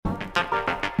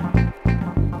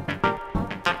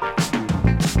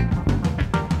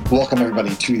Welcome,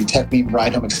 everybody, to the Tech Meme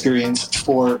Ride Home Experience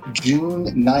for June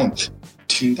 9th,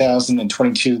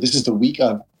 2022. This is the week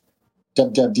of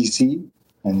WWDC,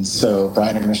 and so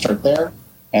Brian are going to start there,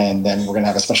 and then we're going to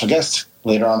have a special guest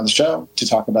later on in the show to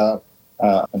talk about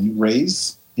a new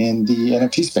raise in the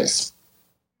NFT space.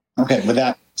 Okay, with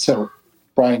that, so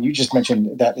Brian, you just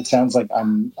mentioned that it sounds like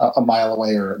I'm a mile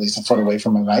away, or at least a foot away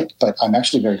from my mic, but I'm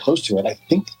actually very close to it. I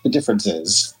think the difference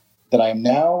is that I'm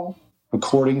now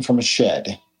recording from a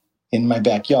shed in my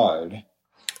backyard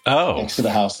next to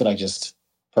the house that I just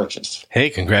purchased. Hey,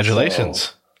 congratulations.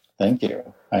 So, thank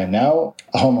you. I am now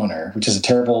a homeowner, which is a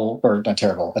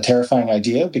terrifying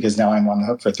idea, because now I'm on the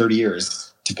hook for 30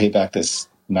 years to pay back this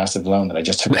massive loan that I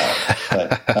just took out.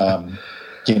 But,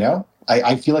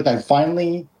 I feel like I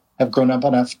finally have grown up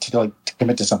enough to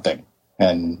commit to something.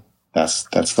 And that's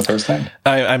the first thing.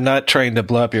 I'm not trying to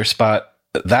blow up your spot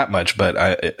that much, but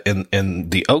in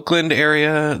the Oakland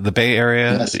area, the Bay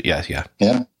Area. Yes.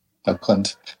 Yeah.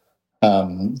 Oakland.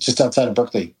 Just outside of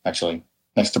Berkeley, actually,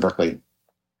 next to Berkeley.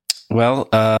 Well,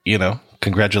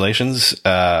 congratulations.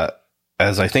 As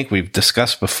I think we've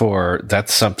discussed before,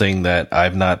 that's something that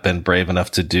I've not been brave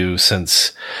enough to do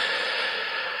since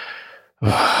the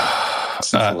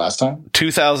last time?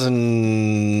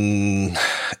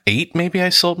 2008, maybe I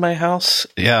sold my house.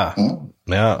 Yeah.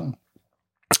 Yeah.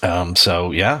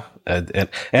 So yeah.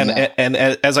 And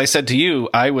as I said to you,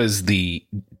 I was the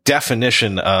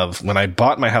definition of, when I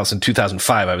bought my house in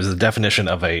 2005, I was the definition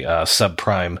of a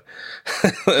subprime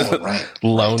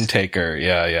loan taker.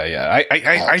 Yeah.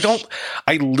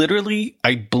 I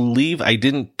believe I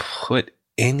didn't put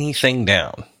anything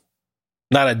down.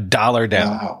 Not a dollar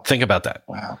down. Wow. Think about that.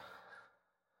 Wow.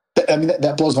 I mean,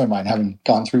 that blows my mind, having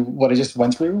gone through what I just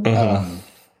went through. Mm-hmm.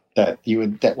 That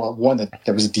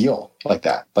there was a deal like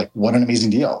that. Like, what an amazing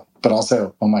deal. But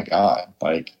also, oh my God,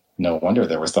 no wonder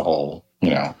there was the whole,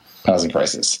 housing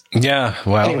crisis. Yeah.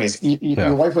 Well, anyways,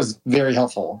 your wife was very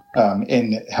helpful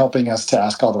in helping us to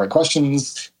ask all the right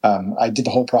questions. I did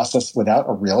the whole process without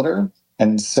a realtor.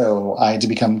 And so I had to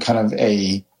become kind of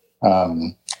a,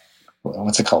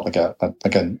 what's it called? Like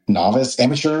a novice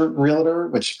amateur realtor,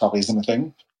 which probably isn't a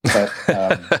thing. But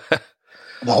the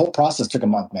whole process took a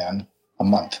month, man. A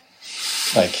month.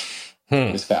 It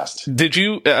was fast. Did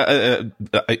you,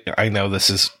 I know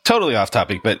this is totally off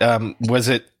topic, but was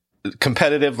it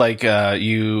competitive?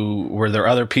 Were there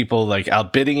other people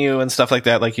outbidding you and stuff like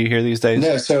that, like you hear these days?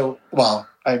 No. So,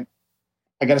 I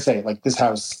gotta say, this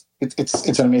house,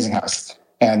 it's an amazing house.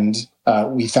 And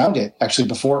we found it actually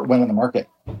before it went on the market.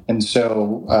 And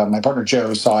so my partner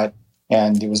Joe saw it,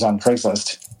 and it was on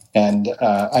Craigslist. And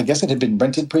I guess it had been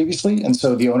rented previously. And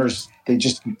so the owners, they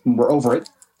just were over it.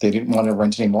 They didn't want to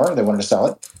rent anymore. They wanted to sell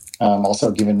it,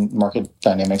 also given market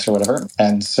dynamics or whatever.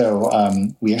 And so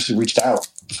we actually reached out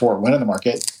before it went on the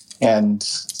market, and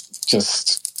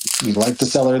we liked the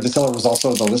seller. The seller was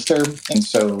also the lister. And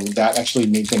so that actually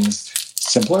made things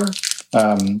simpler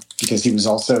because he was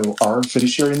also our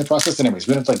fiduciary in the process. Anyways,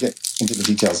 we don't have to get into the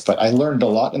details, but I learned a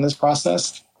lot in this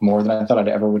process, more than I thought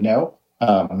I ever would know.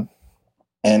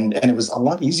 And it was a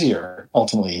lot easier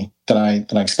ultimately than I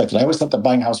expected. I always thought that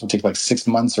buying a house would take 6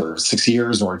 months or 6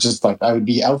 years, or just I would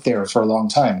be out there for a long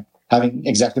time, having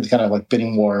exactly the kind of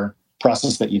bidding war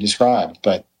process that you described.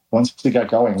 But once we got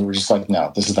going, we were just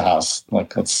no, this is the house.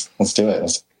 Let's do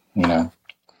it.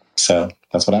 So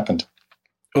that's what happened.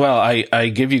 Well, I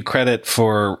give you credit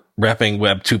for repping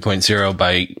Web 2.0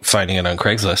 by finding it on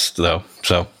Craigslist, though.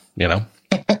 So,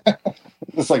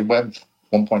 It's like Web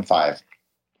 1.5.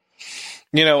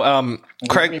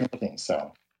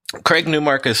 Craig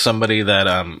Newmark is somebody that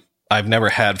I've never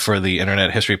had for the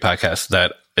Internet History Podcast,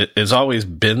 that has always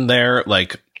been there.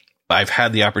 I've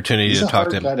had the opportunity to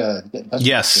talk to him.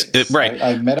 Yes, right.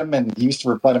 I met him, and he used to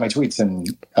reply to my tweets, and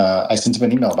I sent him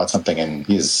an email about something, and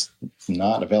he is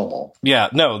not available. Yeah,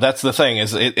 no, that's the thing.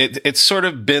 Is it's sort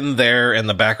of been there in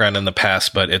the background in the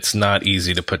past, but it's not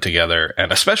easy to put together,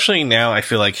 and especially now, I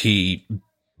feel like he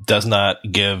does not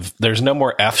give. There's no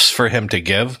more F's for him to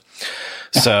give.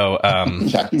 So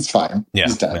yeah, he's fine. Yeah,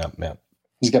 he's done. Yeah.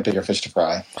 He's got bigger fish to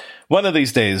fry. One of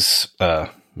these days,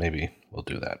 maybe we'll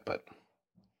do that. But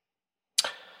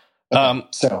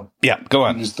so yeah, go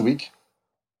on. News of the week.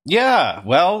 Yeah,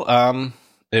 well,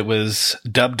 it was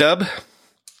dub,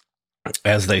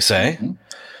 as they say.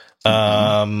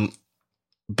 Mm-hmm.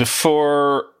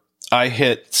 Before I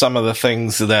hit some of the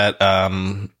things that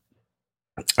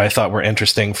I thought were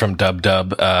interesting from Dub.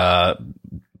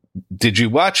 Did you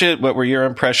watch it? What were your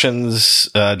impressions,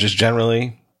 just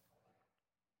generally?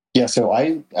 Yeah, so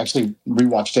I actually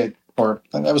rewatched it, or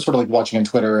I was sort of watching on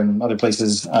Twitter and other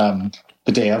places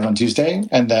the day of on Tuesday,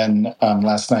 and then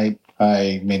last night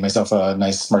I made myself a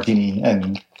nice martini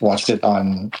and watched it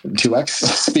on 2x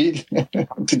speed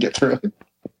to get through it.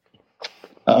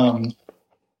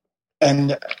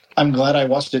 And I'm glad I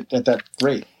watched it at that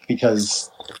rate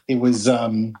because it was,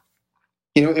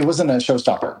 it wasn't a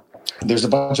showstopper. There's a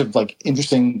bunch of like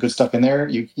interesting, good stuff in there.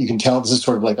 You can tell this is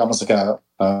sort of like almost like a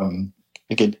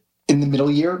in the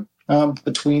middle year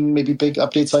between maybe big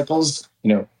update cycles.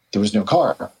 There was no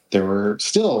car. There were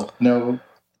still no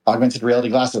augmented reality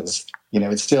glasses.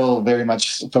 It's still very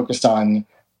much focused on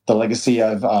the legacy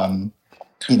of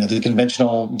the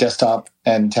conventional desktop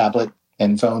and tablet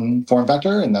and phone form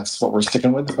factor, and that's what we're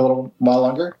sticking with for a little while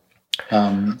longer.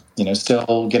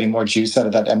 Still getting more juice out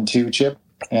of that M2 chip,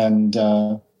 and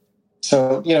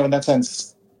so in that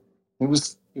sense, it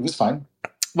was fine.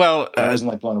 Well, I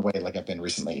wasn't like blown away like I've been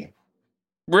recently.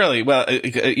 Really? Well,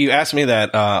 you asked me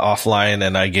that offline,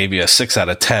 and I gave you a 6 out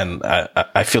of 10.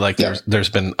 I feel like there's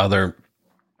been other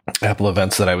Apple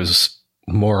events that I was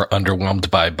more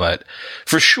underwhelmed by, but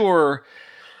for sure,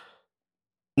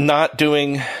 not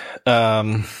doing.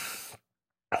 I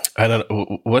don't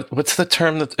know what's the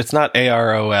term that it's not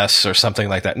AROS or something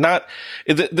like that.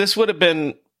 This would have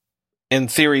been, in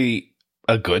theory,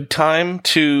 a good time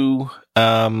to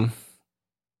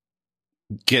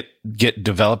get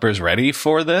developers ready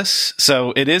for this.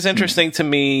 So it is interesting to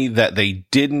me that they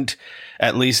didn't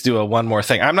at least do a one more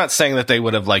thing. I'm not saying that they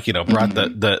would have brought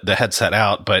the headset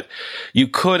out, but you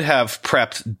could have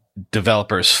prepped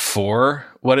developers for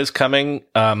what is coming,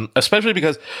 especially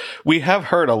because we have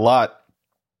heard a lot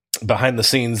behind the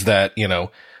scenes that,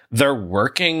 they're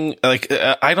working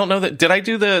I don't know that. Did I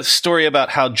do the story about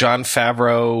how Jon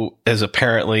Favreau has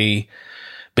apparently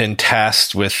been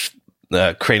tasked with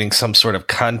creating some sort of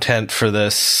content for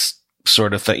this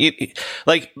sort of thing?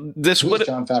 This would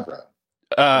Jon Favreau,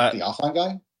 the offline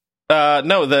guy?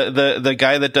 No, the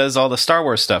guy that does all the Star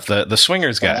Wars stuff, the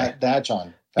Swingers guy. That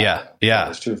Jon Favreau. Yeah.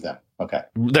 There's two of them. Okay.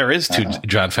 There is two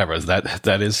Jon Favreaus.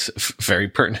 That is very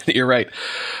pertinent. You're right.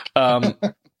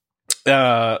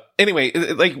 Anyway,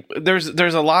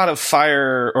 there's a lot of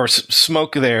fire or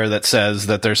smoke there that says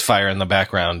that there's fire in the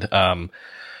background.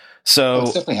 So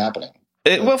it's definitely happening.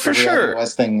 For sure.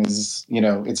 iOS thing is,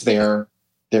 it's there.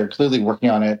 They're clearly working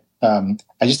on it.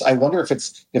 I wonder if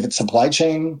it's supply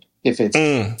chain, if it's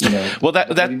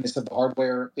the readiness of the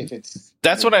hardware, if it's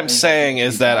that's what I'm saying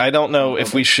is that I don't know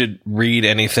if we should read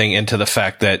anything into the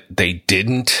fact that they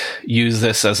didn't use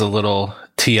this as a little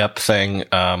tee up thing.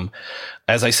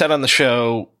 As I said on the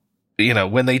show,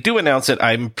 when they do announce it,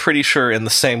 I'm pretty sure in the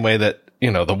same way that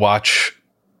the watch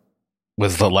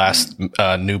was the last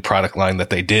new product line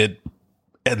that they did,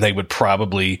 and they would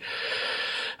probably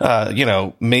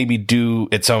maybe do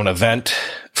its own event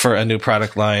for a new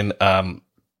product line.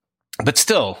 But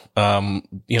still,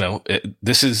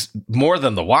 this is more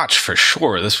than the watch for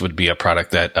sure. This would be a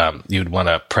product that you'd want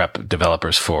to prep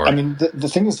developers for. I mean, the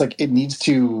thing is, it needs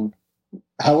to,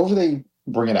 however they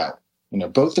bring it out,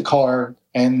 both the car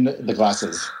and the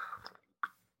glasses,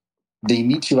 they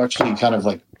need to actually kind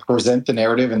of present the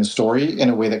narrative and the story in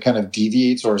a way that kind of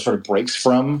deviates or sort of breaks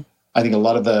from, I think, a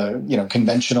lot of the,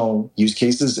 conventional use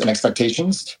cases and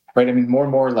expectations, right? I mean, more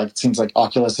and more, it seems like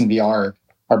Oculus and VR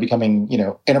are becoming,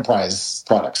 enterprise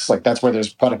products. That's where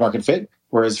there's product market fit.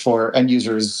 Whereas for end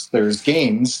users, there's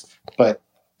games, but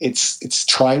it's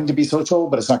trying to be social,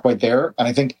 but it's not quite there. And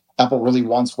I think Apple really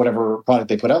wants whatever product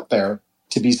they put out there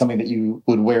to be something that you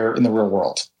would wear in the real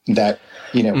world. That,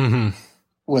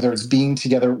 whether it's being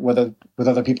together with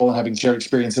other people and having shared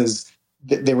experiences,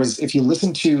 there was, if you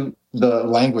listen to the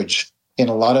language in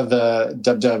a lot of the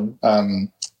WW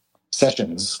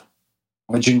sessions,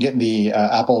 which you can get in the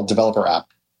Apple developer app,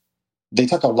 they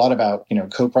talk a lot about,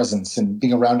 co-presence and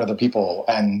being around other people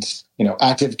and,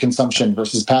 active consumption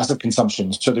versus passive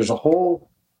consumption. So there's a whole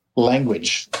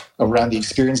language around the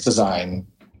experience design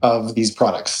of these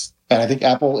products. And I think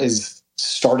Apple is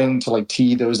starting to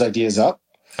tee those ideas up.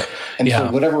 And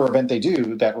for whatever event they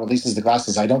do that releases the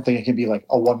glasses, I don't think it can be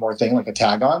a one more thing, a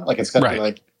tag on. It's got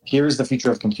to be here's the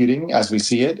future of computing as we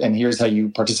see it, and here's how you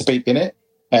participate in it.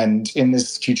 And in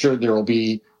this future, there will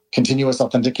be continuous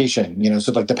authentication,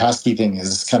 so the passkey thing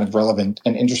is kind of relevant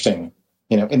and interesting.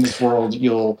 In this world,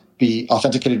 you'll be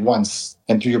authenticated once,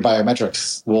 and through your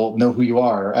biometrics, we'll know who you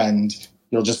are, and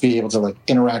you'll just be able to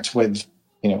interact with,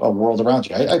 a world around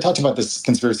you. I talked about this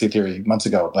conspiracy theory months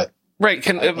ago, but right.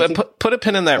 Put a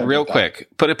pin in that real quick.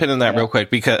 Put a pin in that real quick,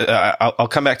 because I'll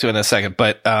come back to it in a second.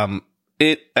 But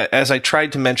as I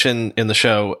tried to mention in the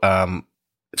show,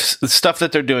 stuff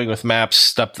that they're doing with maps,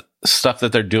 stuff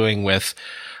that they're doing with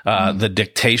the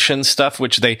dictation stuff,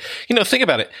 which they, think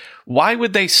about it. Why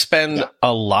would they spend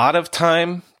a lot of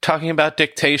time talking about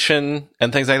dictation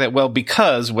and things like that? Well,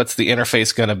 because what's the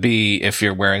interface going to be if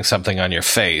you're wearing something on your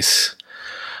face?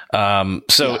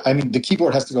 The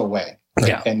keyboard has to go away. Right?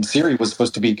 Yeah. And Siri was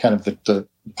supposed to be kind of the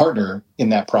partner in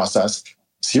that process.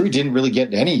 Siri didn't really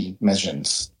get any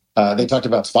mentions. They talked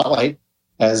about Spotlight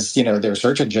as, their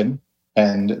search engine.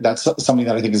 And that's something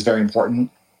that I think is very important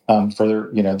for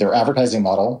their advertising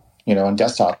model, on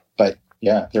desktop. But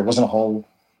yeah, there wasn't a whole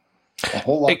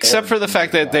lot. Except for the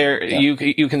fact that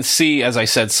you can see, as I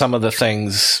said, some of the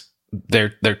things they're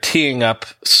teeing up,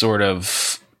 sort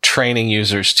of training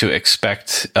users to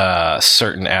expect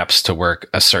certain apps to work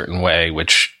a certain way,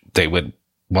 which they would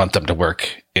want them to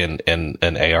work in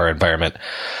an AR environment.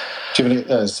 Do you have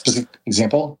a specific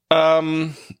example?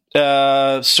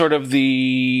 Sort of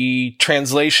the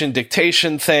translation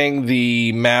dictation thing,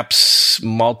 the maps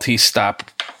multi-stop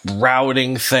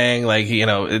routing thing,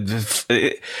 this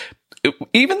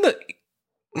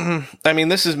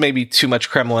is maybe too much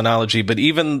Kremlinology, but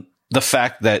even the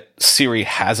fact that Siri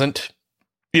hasn't,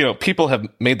 people have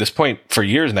made this point for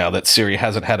years now that Siri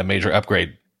hasn't had a major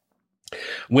upgrade.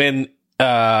 When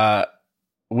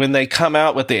they come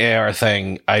out with the AR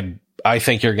thing, I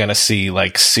think you're going to see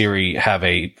Siri have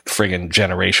a friggin'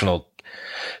 generational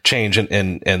change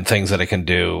in things that it can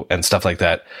do and stuff like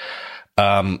that.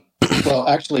 Well,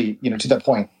 actually, to that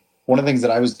point, one of the things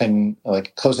that I was paying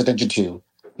close attention to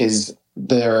is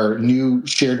their new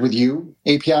shared with you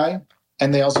API.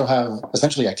 And they also have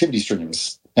essentially activity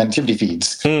streams and activity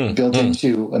feeds built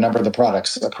into a number of the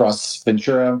products across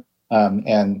Ventura,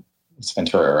 and it's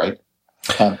Ventura, right?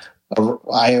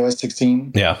 iOS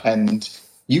 16. Yeah. And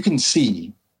you can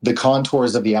see the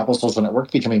contours of the Apple social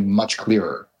network becoming much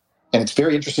clearer. And it's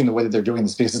very interesting the way that they're doing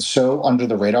this because it's so under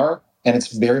the radar and it's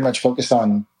very much focused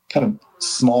on kind of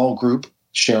small group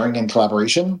sharing and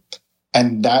collaboration.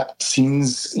 And that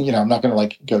seems, I'm not going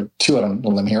to go too out on a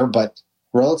limb here, but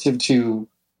relative to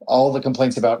all the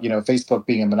complaints about, Facebook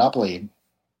being a monopoly,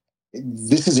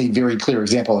 this is a very clear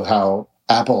example of how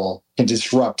Apple can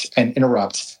disrupt and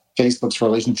interrupt Facebook's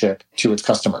relationship to its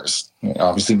customers,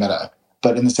 obviously Meta.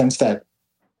 But in the sense that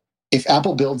if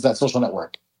Apple builds that social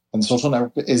network, and the social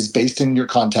network is based in your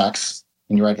contacts,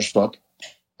 in your address book,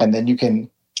 and then you can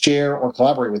share or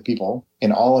collaborate with people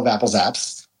in all of Apple's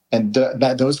apps, and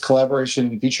that those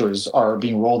collaboration features are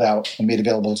being rolled out and made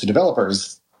available to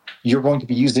developers, you're going to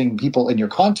be using people in your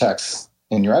contacts,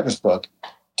 in your address book,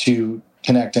 to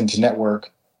connect and to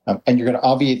network, and you're going to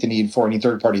obviate the need for any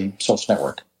third-party social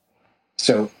network.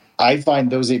 So I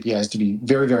find those APIs to be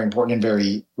very, very important and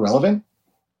very relevant,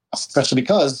 especially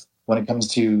because when it comes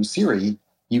to Siri,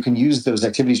 you can use those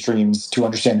activity streams to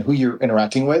understand who you're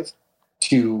interacting with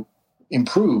to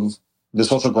improve the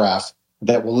social graph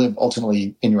that will live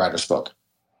ultimately in your address book.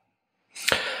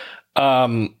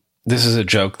 This is a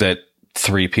joke that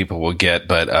 3 people will get,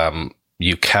 but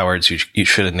you cowards, you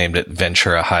should have named it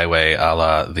Ventura Highway, a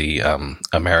la the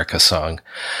America song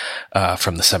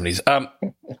from the 70s.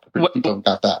 People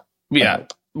got that. Yeah.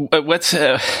 What's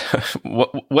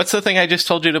the thing I just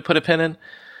told you to put a pin in?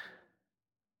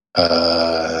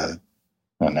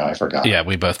 Oh no, I forgot. Yeah,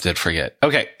 we both did forget.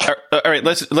 Okay. All right.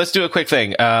 Let's do a quick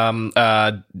thing.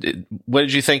 What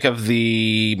did you think of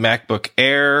the MacBook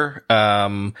Air?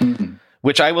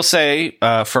 Which I will say,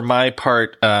 for my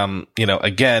part,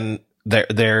 again,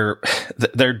 they're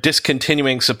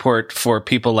discontinuing support for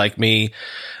people like me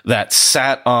that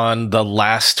sat on the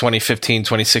last 2015,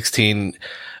 2016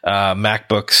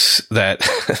 MacBooks that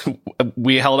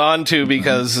we held on to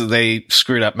because they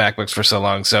screwed up MacBooks for so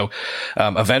long. So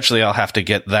eventually I'll have to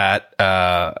get that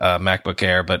MacBook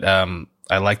Air, but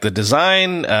I like the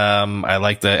design. I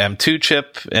like the M2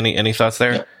 chip. Any thoughts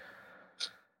there? Yeah.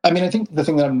 I mean, I think the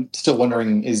thing that I'm still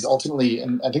wondering is ultimately,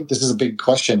 and I think this is a big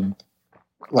question,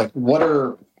 what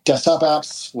are desktop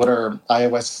apps? What are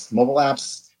iOS mobile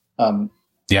apps?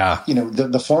 Yeah.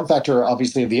 The form factor,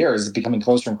 obviously, of the Air is becoming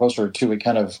closer and closer to a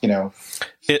kind of,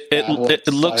 it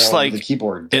looks like the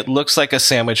keyboard. It looks like a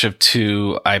sandwich of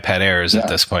 2 iPad Airs at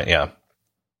this point. Yeah.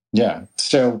 Yeah.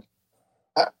 So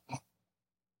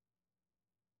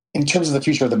in terms of the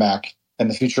future of the Mac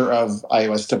and the future of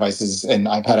iOS devices and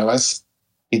iPadOS,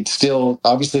 it's still,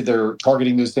 obviously, they're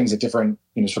targeting those things at different,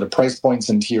 sort of price points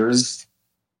and tiers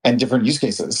and different use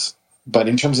cases. But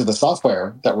in terms of the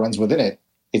software that runs within it,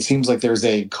 it seems like there's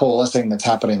a coalescing that's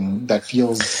happening that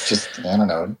feels just, I don't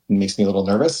know, it makes me a little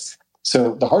nervous.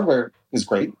 So the hardware is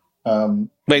great.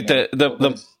 Wait,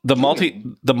 the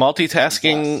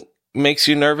multitasking makes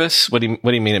you nervous? What do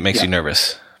you mean it makes you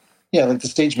nervous? Yeah, like the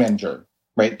Stage Manager,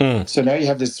 right? So now you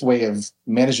have this way of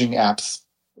managing apps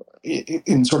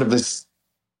in sort of this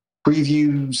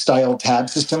preview style tab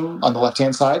system on the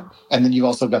left-hand side, and then you've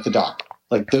also got the dock.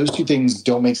 Like those two things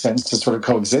don't make sense to sort of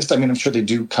coexist. I mean, I'm sure they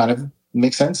do kind of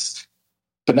make sense,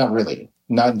 but not really.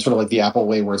 Not in sort of like the Apple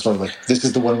way, where it's sort of like this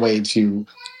is the one way to,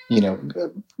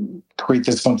 create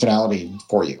this functionality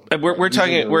for you. We're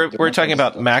talking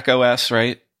about Mac OS,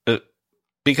 right?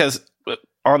 Because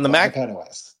on the Mac iPad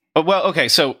OS. Well, okay,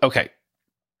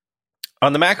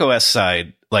 on the Mac OS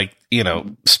side, like,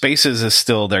 Spaces is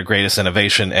still their greatest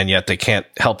innovation, and yet they can't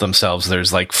help themselves.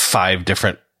 There's like 5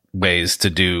 different ways to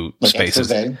do like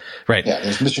Spaces. Expose. Right. Yeah,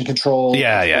 there's mission control.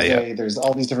 Yeah. There's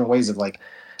all these different ways of like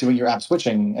doing your app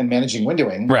switching and managing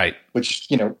windowing. Right. Which,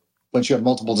 once you have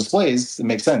multiple displays, it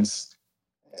makes sense.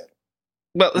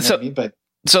 Well, So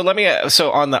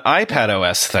on the iPad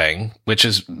OS thing, which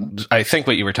is, I think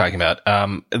what you were talking about,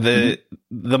 the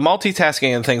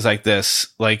multitasking and things like this,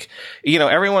 like,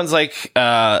 everyone's like,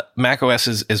 Mac OS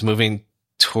is moving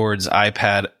towards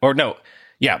iPad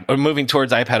moving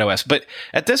towards iPad OS. But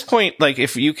at this point, like,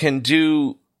 if you can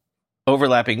do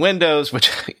overlapping windows,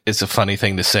 which is a funny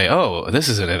thing to say, oh, this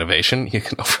is an innovation, you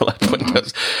can overlap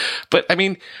windows. But I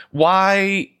mean,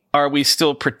 why are we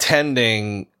still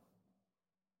pretending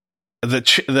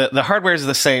the hardware is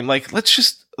the same? Like, let's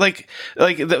just like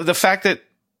the fact that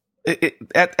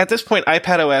at this point,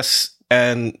 iPad OS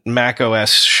and Mac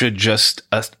OS should just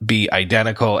be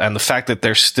identical, and the fact that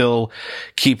they're still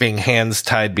keeping hands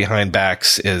tied behind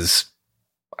backs is,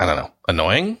 I don't know,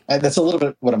 annoying. That's a little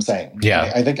bit what I'm saying.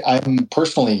 Yeah, I think I'm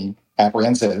personally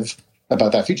apprehensive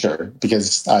about that future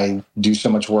because I do so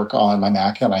much work on my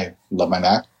Mac, and I love my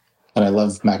Mac, and I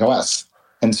love Mac OS.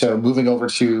 And so moving over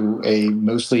to a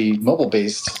mostly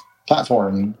mobile-based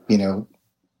platform,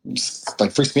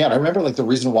 like freaks me out. I remember like the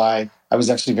reason why I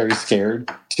was actually very scared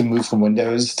to move from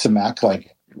Windows to Mac,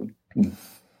 like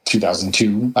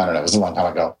 2002. I don't know. It was a long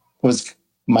time ago. Was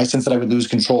my sense that I would lose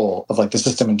control of like the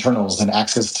system internals and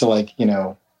access to like,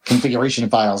 configuration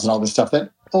files and all this stuff that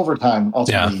over time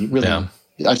ultimately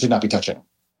I should not be touching.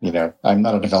 I'm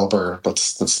not a developer.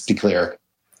 Let's be clear.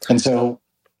 And so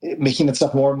making that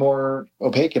stuff more and more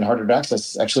opaque and harder to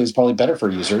access actually is probably better for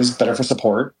users, better for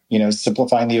support,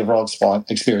 simplifying the overall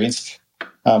experience,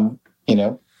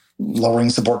 lowering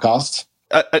support costs.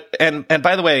 And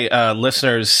by the way,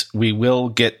 listeners, we will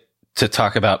get to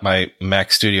talk about my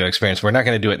Mac Studio experience. We're not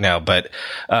going to do it now, but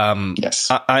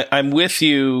yes, I'm with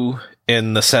you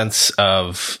in the sense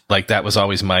of like, that was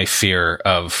always my fear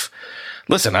of,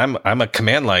 listen, I'm a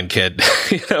command line kid,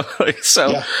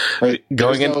 so yeah, right.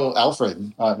 Going There's no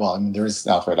Alfred. There is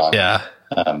Alfred on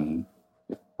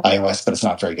iOS, but it's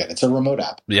not very good. It's a remote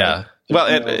app. Yeah.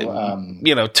 Right?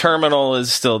 Well, Terminal is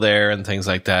still there and things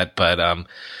like that, but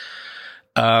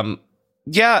the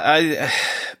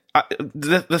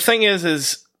thing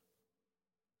is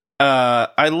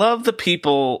I love the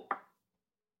people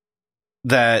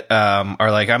that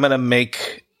are like, I'm going to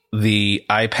make the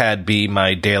iPad be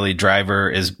my daily driver,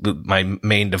 is my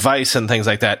main device and things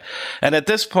like that. And at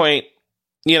this point,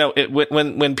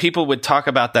 when people would talk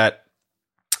about that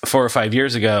 4 or 5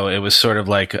 years ago, it was sort of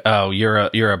like, oh,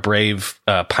 you're a brave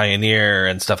pioneer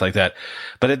and stuff like that.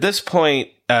 But at this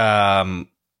point,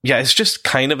 it's just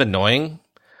kind of annoying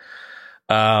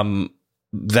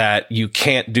that you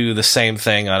can't do the same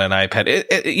thing on an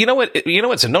iPad. You know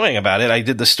what's annoying about it? I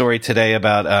did the story today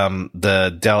about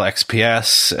the Dell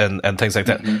XPS and things like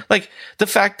that. Mm-hmm. Like the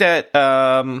fact that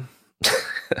a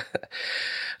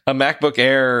MacBook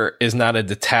Air is not a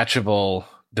detachable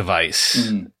device.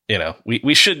 Mm-hmm.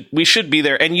 We should be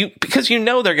there, and because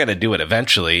they're going to do it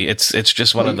eventually. It's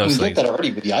just one of those things. You get that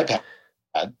already with the iPad.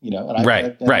 An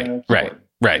iPad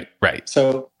right.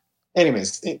 So,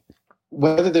 anyways.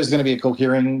 Whether there's going to be a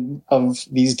cohering of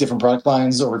these different product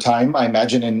lines over time, I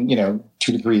imagine in 2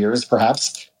 to 3 years,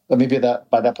 perhaps. But maybe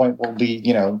by that point we'll be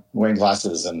wearing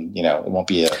glasses, and it won't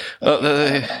be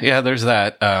there's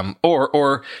that.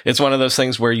 Or it's one of those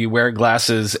things where you wear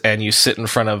glasses and you sit in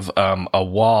front of a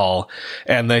wall,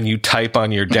 and then you type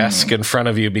on your desk in front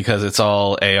of you because it's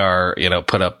all AR,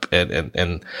 put up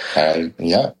and a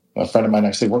friend of mine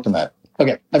actually worked on that.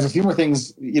 Okay, I have a few more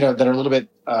things, that are a little bit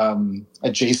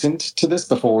adjacent to this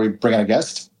before we bring on a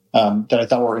guest that I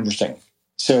thought were interesting.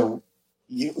 So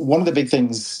one of the big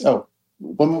things,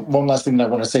 one last thing that I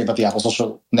want to say about the Apple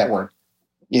Social Network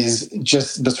is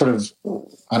just the sort of,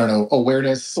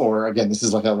 awareness, or again, this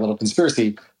is like a little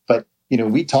conspiracy, but,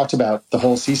 we talked about the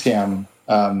whole CSAM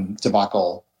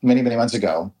debacle many, many months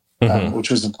ago, which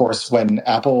was, of course, when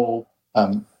Apple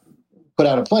put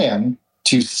out a plan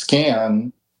to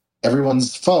scan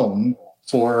everyone's phone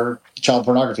for child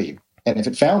pornography. And if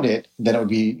it found it, then it would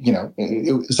be,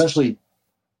 essentially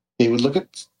they would look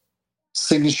at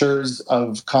signatures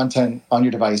of content on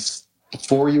your device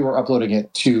before you were uploading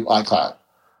it to iCloud.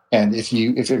 And if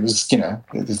it was,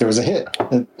 if there was a hit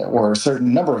or a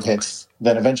certain number of hits,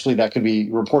 then eventually that could be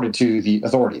reported to the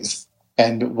authorities.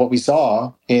 And what we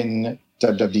saw in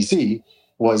WWDC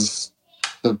was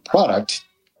the product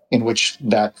in which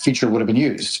that feature would have been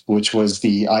used, which was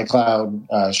the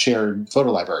iCloud shared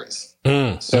photo libraries.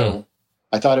 So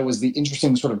I thought it was the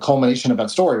interesting sort of culmination of that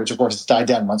story, which of course died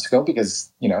down months ago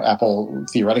because, Apple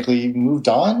theoretically moved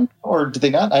on, or did they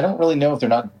not? I don't really know if they're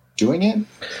not doing it.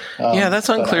 Yeah, that's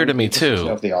unclear to me too.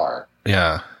 Know if they are.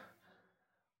 Yeah.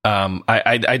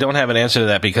 I don't have an answer to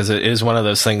that because it is one of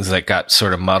those things that got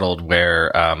sort of muddled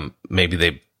where maybe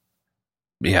they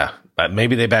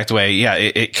backed away. Yeah,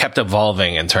 it kept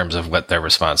evolving in terms of what their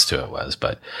response to it was.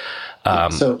 But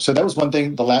so that was one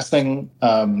thing. The last thing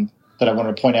that I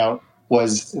wanted to point out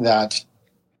was that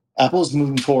Apple is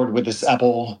moving forward with this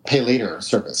Apple Pay Later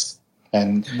service.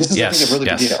 And this is, I think, a really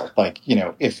big deal. Like,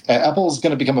 if Apple's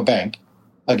going to become a bank,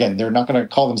 again, they're not going to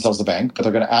call themselves a bank, but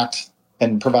they're going to act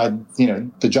and provide,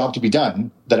 the job to be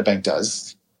done that a bank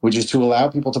does, which is to allow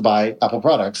people to buy Apple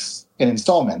products in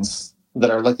installments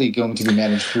that are likely going to be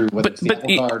managed through whether it's the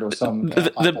Apple Card or some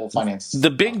Apple Finance.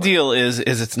 The big deal is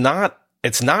it's not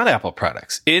Apple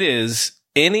products. It is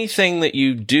anything that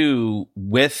you do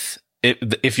with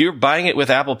it. If you're buying it with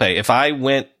Apple Pay, if I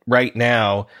went right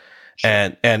now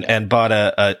and bought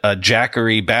a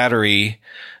Jackery battery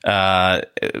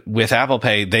with Apple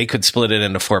Pay, they could split it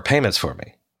into 4 payments for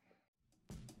me.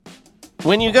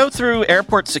 When you go through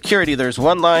airport security, there's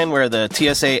one line where the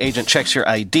TSA agent checks your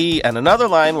ID and another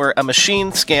line where a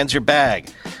machine scans your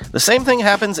bag. The same thing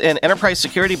happens in enterprise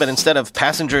security, but instead of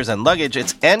passengers and luggage,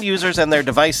 it's end users and their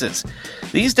devices.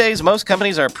 These days, most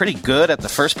companies are pretty good at the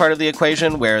first part of the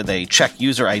equation where they check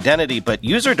user identity, but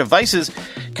user devices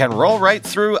can roll right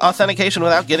through authentication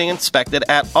without getting inspected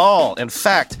at all. In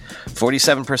fact,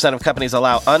 47% of companies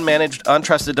allow unmanaged,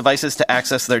 untrusted devices to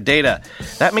access their data.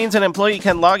 That means an employee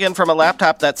can log in from a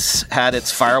laptop that's had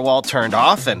its firewall turned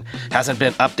off and hasn't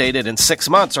been updated in 6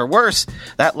 months, or worse,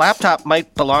 that laptop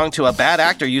might belong to a bad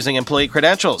actor using employee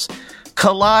credentials.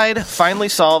 Collide finally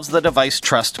solves the device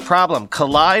trust problem.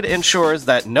 Collide ensures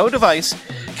that no device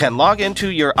can log into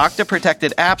your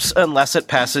Okta-protected apps unless it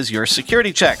passes your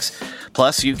security checks.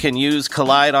 Plus, you can use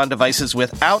Collide on devices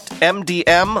without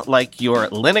MDM, like your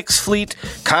Linux fleet,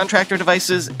 contractor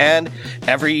devices, and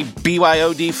every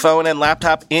BYOD phone and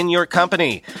laptop in your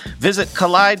company. Visit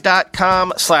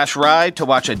collide.com/ride to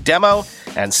watch a demo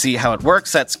and see how it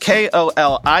works. That's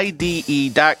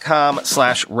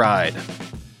KOLIDE.com/ride.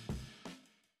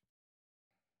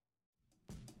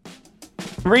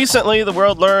 Recently, the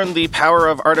world learned the power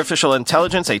of artificial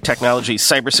intelligence, a technology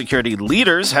cybersecurity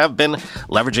leaders have been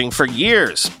leveraging for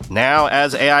years. Now,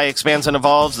 as AI expands and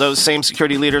evolves, those same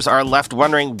security leaders are left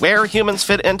wondering where humans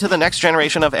fit into the next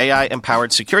generation of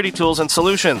AI-empowered security tools and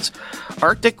solutions.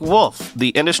 Arctic Wolf, the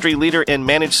industry leader in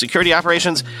managed security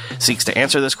operations, seeks to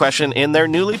answer this question in their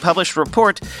newly published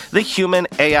report, The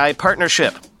Human-AI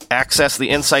Partnership. Access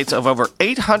the insights of over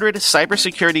 800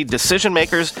 cybersecurity decision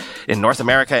makers in North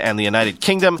America and the United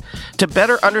Kingdom to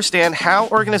better understand how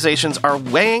organizations are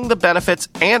weighing the benefits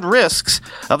and risks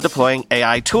of deploying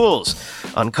AI tools.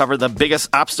 Uncover the biggest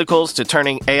obstacles to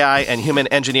turning AI and human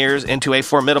engineers into a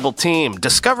formidable team.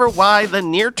 Discover why the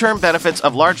near-term benefits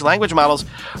of large language models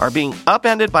are being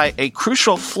upended by a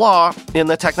crucial flaw in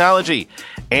the technology.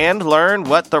 And learn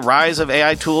what the rise of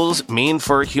AI tools mean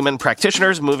for human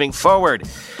practitioners moving forward.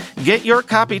 Get your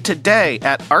copy today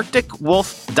at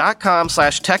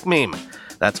arcticwolf.com/techmeme.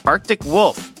 That's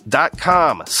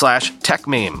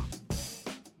arcticwolf.com/techmeme.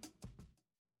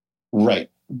 Right.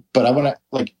 But I want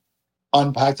to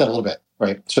unpack that a little bit,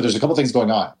 right? So there's a couple things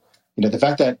going on. The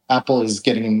fact that Apple is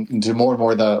getting into more and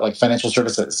more of the financial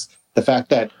services, the fact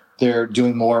that they're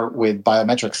doing more with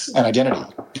biometrics and identity,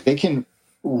 they can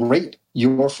rate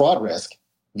your fraud risk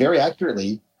very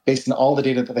accurately based on all the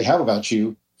data that they have about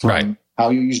you from how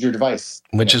you use your device.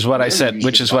 Which is what I said.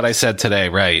 Which is what I said today.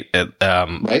 Right.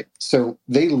 Right. So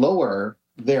they lower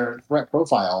their threat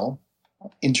profile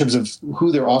in terms of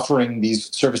who they're offering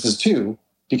these services to,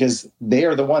 because they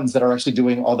are the ones that are actually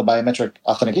doing all the biometric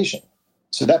authentication.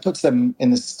 So that puts them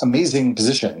in this amazing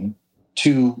position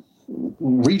to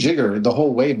rejigger the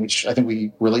whole way in which I think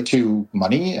we relate to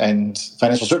money and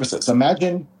financial services.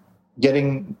 Imagine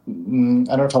getting, I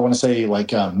don't know if I want to say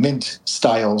Mint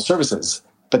style services,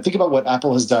 but think about what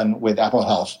Apple has done with Apple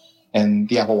Health and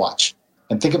the Apple Watch,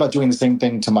 and think about doing the same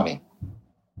thing to money.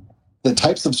 The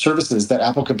types of services that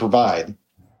Apple could provide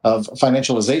of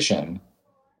financialization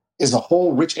is a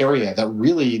whole rich area that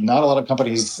really not a lot of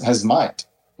companies has mined.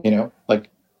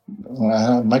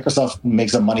 Microsoft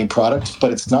makes a money product,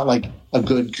 but it's not like a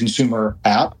good consumer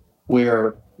app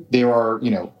where there are,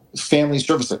 family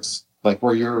services, like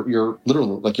where you're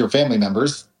literally like your family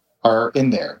members are in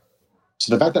there.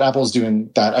 So the fact that Apple is doing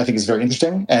that, I think, is very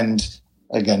interesting. And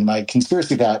again, my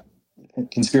conspiracy hat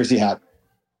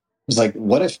was like,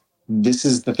 what if this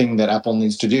is the thing that Apple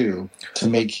needs to do to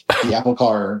make the Apple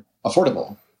Car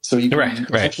affordable? So you can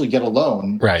essentially get a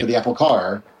loan for the Apple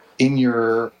Car in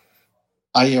your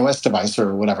iOS device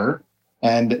or whatever.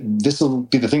 And this will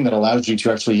be the thing that allows you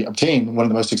to actually obtain one of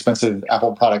the most expensive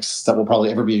Apple products that will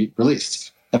probably ever be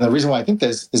released. And the reason why I think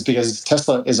this is because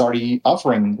Tesla is already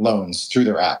offering loans through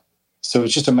their app. So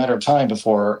it's just a matter of time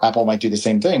before Apple might do the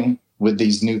same thing with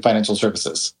these new financial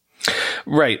services.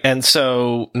 Right. And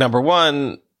so, number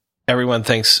one, everyone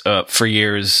thinks for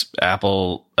years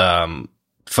Apple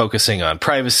focusing on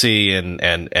privacy and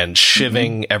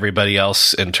shivving everybody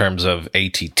else in terms of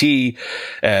ATT,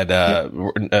 and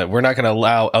we're not going to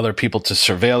allow other people to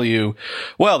surveil you.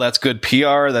 Well, that's good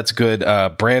PR, that's good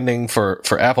branding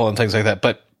for Apple and things like that.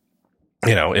 But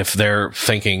if they're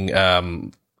thinking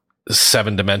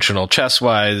 7-dimensional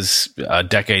chess-wise, a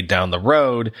decade down the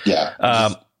road,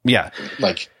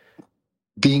 like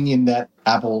being in that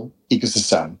Apple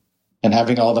ecosystem and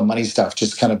having all the money stuff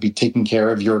just kind of be taking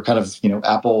care of your kind of,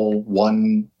 Apple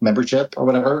One membership or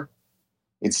whatever.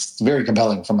 It's very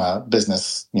compelling from a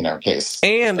business, case.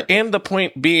 And the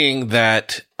point being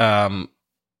that,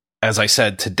 as I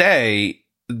said today,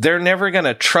 they're never going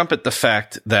to trumpet the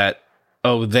fact that,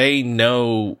 they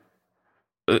know,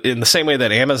 in the same way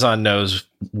that Amazon knows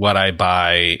what I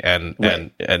buy and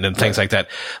things like that.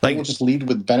 Like, we'll just lead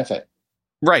with benefit.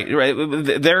 Right.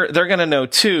 They're going to know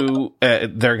too.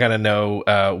 They're going to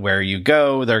know where you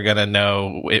go. They're going to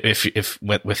know if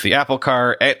with the Apple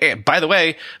Car. And by the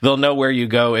way, they'll know where you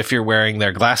go if you're wearing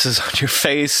their glasses on your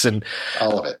face and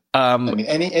all of it.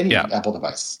 Any Apple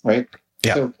device, right?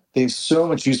 Yeah. So they have so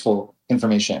much useful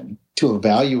information to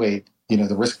evaluate,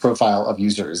 the risk profile of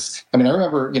users. I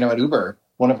remember, at Uber,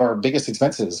 one of our biggest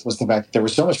expenses was the fact that there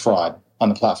was so much fraud on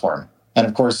the platform. And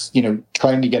of course,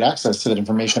 trying to get access to that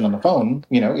information on the phone,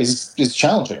 is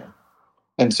challenging.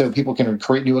 And so people can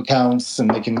create new accounts and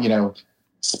they can,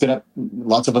 spin up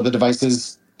lots of other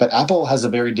devices. But Apple has a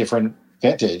very different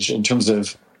advantage in terms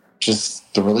of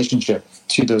just the relationship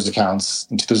to those accounts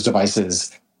and to those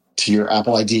devices, to your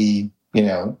Apple ID,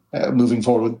 moving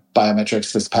forward with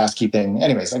biometrics, this passkey thing.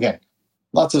 Anyways, again,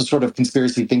 lots of sort of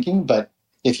conspiracy thinking. But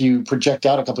if you project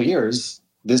out a couple of years,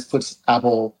 this puts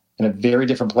Apple in a very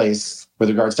different place with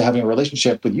regards to having a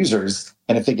relationship with users.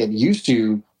 And if they get used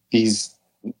to these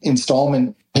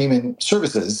installment payment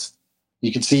services,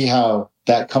 you can see how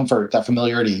that comfort, that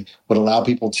familiarity would allow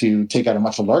people to take out a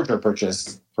much larger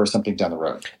purchase for something down the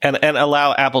road. And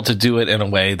allow Apple to do it in a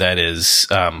way that is,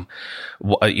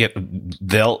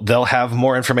 they'll have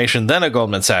more information than a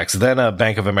Goldman Sachs, than a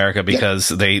Bank of America, because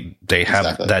they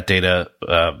have that data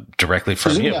directly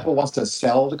from you. Apple wants to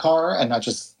sell the car and not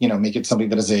just, make it something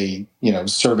that is a,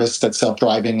 service that's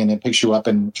self-driving and it picks you up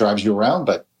and drives you around.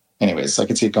 But anyways, I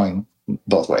can see it going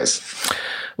both ways.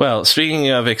 Well, speaking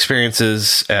of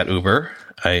experiences at Uber,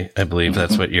 I believe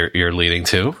that's what you're leading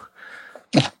to.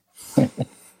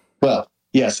 Well,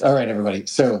 yes. All right, everybody.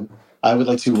 So I would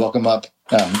like to welcome up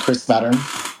Chris Mattern,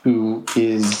 who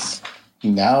is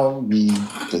now the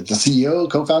CEO,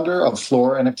 co-founder of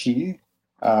Floor NFT,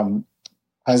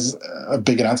 has a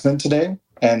big announcement today.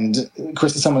 And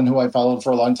Chris is someone who I followed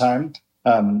for a long time.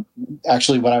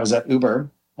 Actually, when I was at Uber,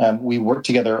 we worked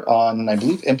together on, I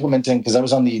believe, implementing, because I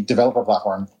was on the developer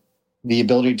platform, the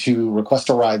ability to request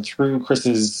a ride through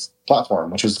Chris's platform,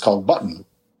 which was called Button.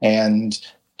 And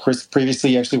Chris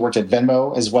previously actually worked at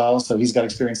Venmo as well, so he's got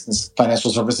experience in this financial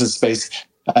services space.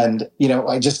 And,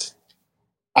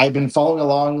 I've been following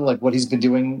along like what he's been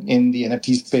doing in the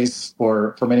NFT space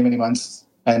for many, many months,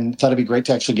 and thought it'd be great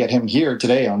to actually get him here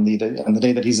today on the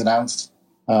day that he's announced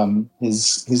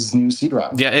his new seed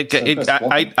round. Yeah, Chris,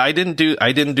 I didn't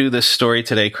do this story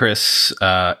today, Chris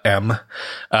but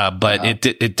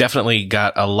it definitely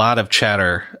got a lot of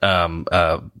chatter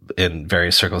in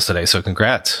various circles today. So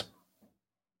congrats.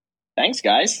 Thanks,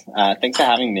 guys. Thanks for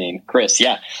having me, Chris.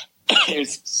 Yeah, it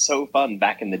was so fun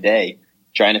back in the day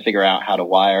trying to figure out how to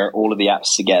wire all of the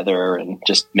apps together and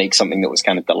just make something that was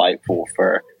kind of delightful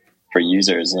for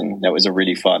users. And that was a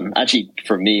really fun, actually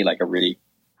for me, like a really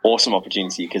awesome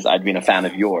opportunity, because I'd been a fan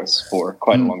of yours for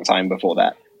quite a long time before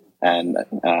that. And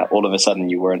all of a sudden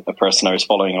you weren't the person I was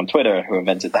following on Twitter who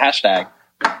invented the hashtag.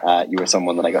 You were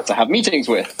someone that I got to have meetings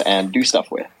with and do stuff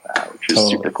with, which was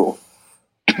super cool.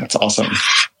 That's awesome.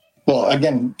 Well,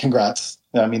 again, congrats.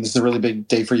 I mean, this is a really big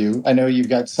day for you. I know you've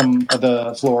got some of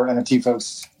the Floor NFT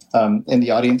folks in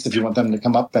the audience. If you want them to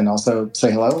come up and also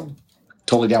say hello,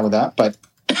 totally down with that. But,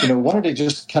 wanted to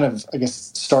just kind of, I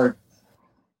guess, start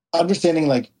understanding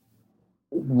like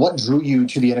what drew you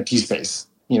to the NFT space.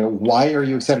 Why are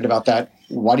you excited about that?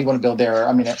 Why do you want to build there?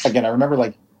 I mean, again, I remember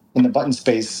like in the button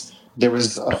space, there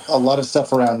was a lot of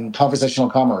stuff around conversational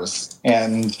commerce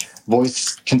and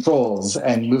voice controls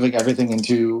and moving everything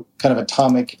into kind of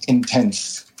atomic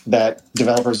intents that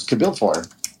developers could build for.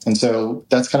 And so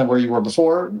that's kind of where you were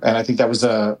before. And I think that was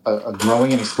a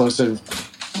growing and explosive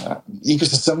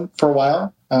ecosystem for a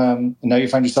while. And now you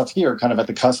find yourself here kind of at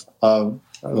the cusp of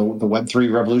the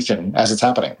Web3 revolution as it's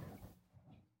happening.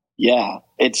 Yeah,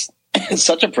 it's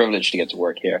such a privilege to get to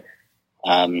work here.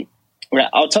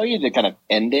 I'll tell you the kind of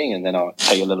ending, and then I'll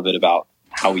tell you a little bit about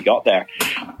how we got there.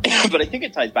 But I think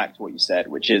it ties back to what you said,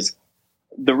 which is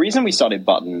the reason we started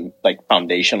Button, like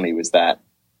foundationally, was that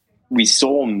we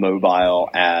saw mobile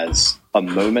as a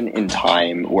moment in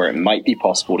time where it might be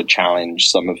possible to challenge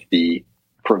some of the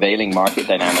prevailing market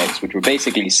dynamics, which were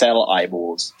basically sell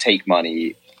eyeballs, take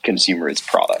money, consumer is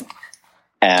product.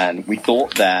 And we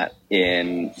thought that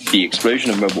in the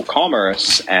explosion of mobile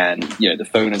commerce and, the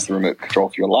phone as the remote control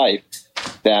for your life,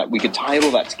 that we could tie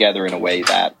all that together in a way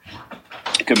that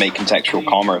could make contextual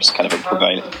commerce kind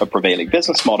of a prevailing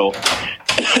business model.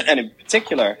 And in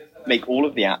particular, make all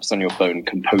of the apps on your phone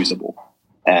composable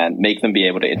and make them be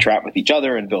able to interact with each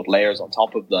other and build layers on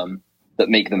top of them that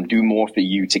make them do more for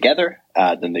you together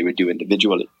than they would do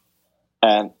individually.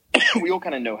 And we all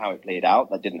kind of know how it played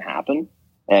out. That didn't happen.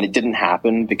 And it didn't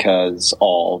happen because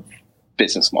of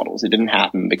business models. It didn't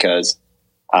happen because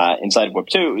inside of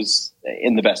Web2, it was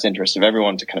in the best interest of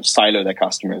everyone to kind of silo their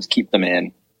customers, keep them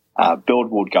in, build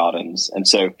walled gardens. And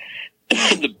so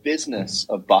the business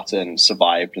of Button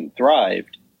survived and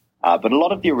thrived. But a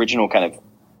lot of the original kind of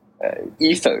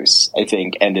ethos, I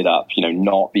think, ended up,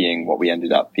 not being what we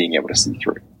ended up being able to see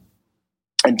through.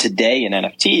 And today in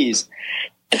NFTs,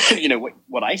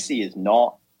 what I see is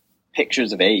not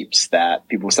pictures of apes that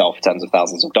people sell for tens of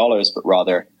thousands of dollars, but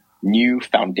rather new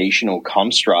foundational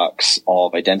constructs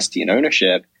of identity and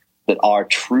ownership that are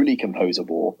truly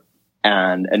composable,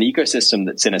 and an ecosystem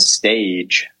that's in a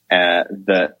stage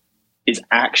that is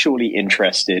actually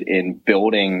interested in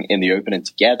building in the open and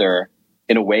together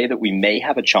in a way that we may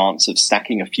have a chance of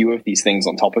stacking a few of these things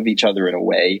on top of each other in a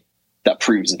way that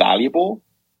proves valuable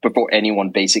before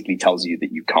anyone basically tells you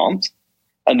that you can't.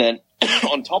 And then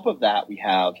on top of that, we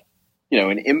have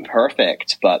an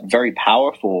imperfect but very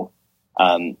powerful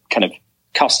kind of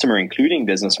customer including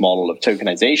business model of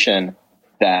tokenization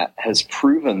that has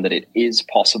proven that it is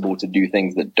possible to do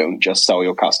things that don't just sell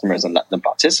your customers and let them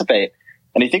participate.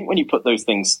 And I think when you put those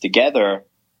things together,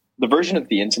 the version of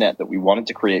the internet that we wanted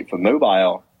to create for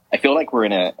mobile, I feel like we're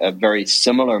in a very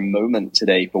similar moment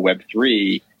today for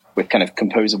Web3 with kind of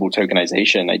composable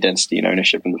tokenization, identity and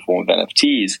ownership in the form of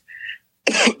NFTs.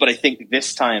 But I think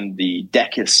this time the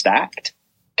deck is stacked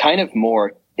kind of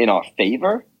more in our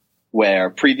favor, where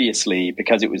previously,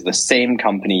 because it was the same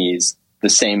companies, the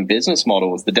same business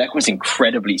models, the deck was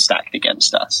incredibly stacked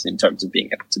against us in terms of being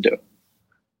able to do it.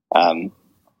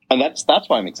 And that's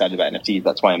why I'm excited about NFTs.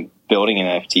 That's why I'm building in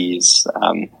NFTs.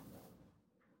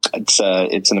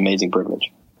 It's an amazing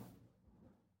privilege.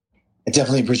 I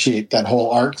definitely appreciate that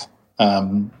whole arc.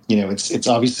 It's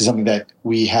obviously something that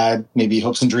we had maybe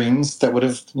hopes and dreams that would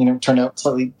have, turned out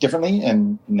slightly differently.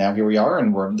 And now here we are,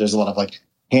 and there's a lot of like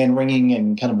hand wringing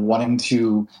and kind of wanting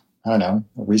to,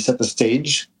 reset the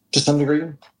stage to some degree.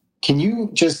 Can you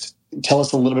just tell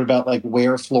us a little bit about like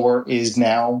where Floor is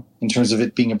now in terms of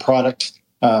it being a product?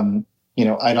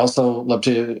 I'd also love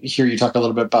to hear you talk a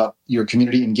little bit about your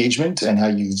community engagement and how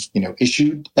you've,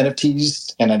 issued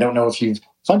NFTs. And I don't know if you've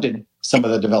funded some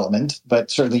of the development, but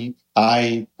certainly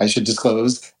I should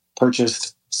disclose,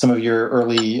 purchased some of your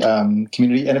early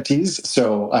community NFTs.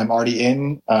 So I'm already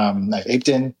in, I've aped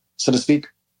in, so to speak.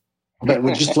 But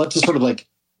we'd just love to sort of like,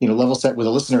 level set with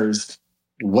the listeners.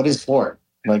 What is Floor?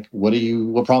 Like, what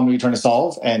problem are you trying to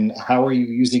solve? And how are you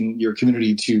using your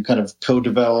community to kind of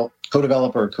co-develop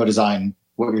or co-design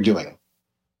what you're doing?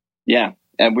 Yeah.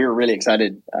 And we were really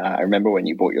excited. I remember when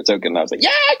you bought your token, I was like,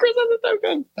 yeah, Chris has a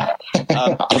token.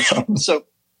 Awesome. So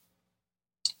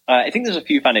I think there's a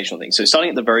few foundational things. So starting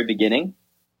at the very beginning,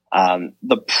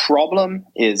 the problem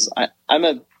is I'm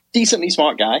a decently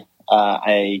smart guy.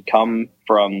 I come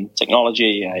from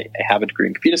technology. I have a degree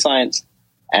in computer science,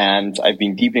 and I've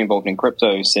been deeply involved in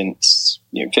crypto since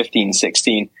 15,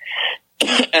 16.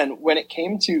 And when it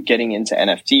came to getting into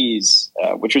NFTs,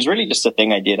 which was really just a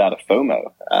thing I did out of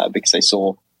FOMO, because I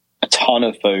saw a ton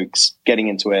of folks getting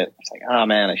into it. It's like, oh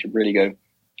man, I should really go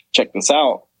check this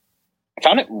out. I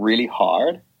found it really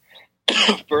hard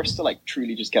first to like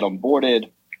truly just get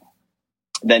onboarded,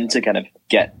 then to kind of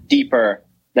get deeper,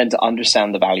 then to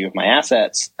understand the value of my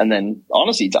assets, and then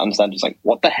honestly to understand just like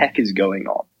what the heck is going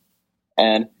on.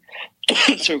 And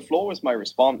so Floor was my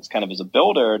response kind of as a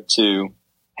builder to,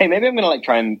 hey, maybe I'm going to like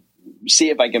try and see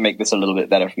if I can make this a little bit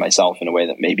better for myself in a way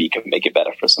that maybe can make it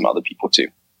better for some other people too.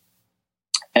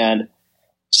 And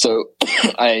so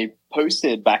I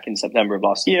posted back in September of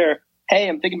last year, hey,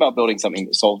 I'm thinking about building something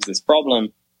that solves this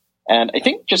problem. And I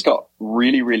think just got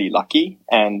really, really lucky.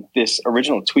 And this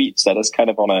original tweet set us kind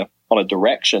of on a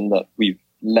direction that we've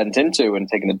lent into and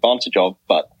taken advantage of.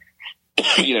 But,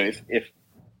 you know, if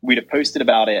we'd have posted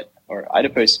about it, or I'd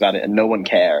have posted about it and no one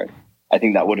cared, I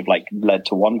think that would have like led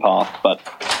to one path. But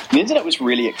the internet was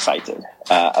really excited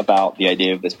about the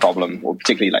idea of this problem, or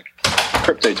particularly like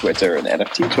crypto Twitter and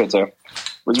NFT Twitter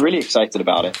was really excited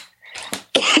about it.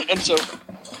 And so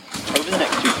over the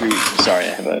next 2-3 weeks, sorry, I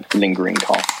have a lingering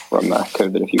cough from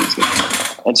COVID a few weeks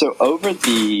ago. And so over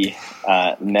the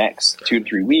next 2 to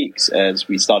 3 weeks, as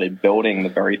we started building the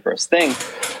very first thing,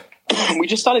 we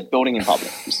just started building in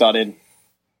public. We started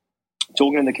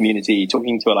talking in the community,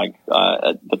 talking to like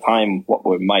at the time what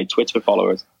were my Twitter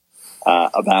followers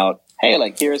about, hey,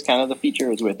 like here's kind of the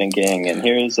features we're thinking, and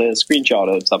here's a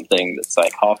screenshot of something that's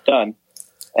like half done.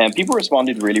 And people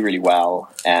responded really, really well.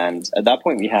 And at that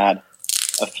point, we had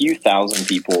a few thousand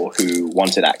people who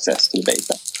wanted access to the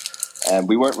beta. And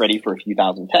we weren't ready for a few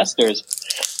thousand testers.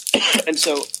 And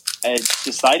so I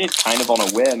decided kind of on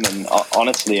a whim, and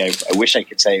honestly, I wish I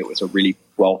could say it was a really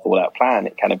well thought out plan.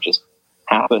 It kind of just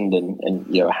happened, and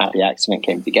you know, a happy accident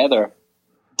came together.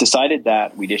 Decided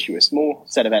that we'd issue a small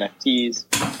set of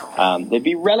NFTs. They'd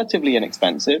be relatively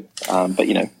inexpensive, but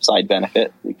you know, side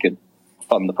benefit, we could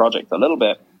fund the project a little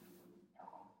bit.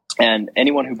 And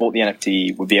anyone who bought the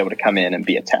NFT would be able to come in and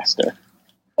be a tester.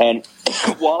 And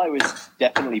while I was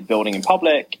definitely building in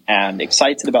public and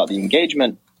excited about the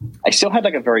engagement, I still had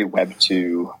like a very Web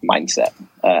 2 mindset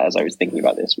as I was thinking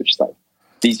about this, which is like,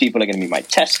 these people are going to be my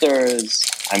testers.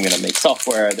 I'm going to make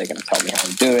software. They're going to tell me how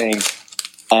I'm doing.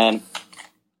 And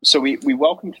so we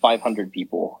welcomed 500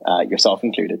 people, yourself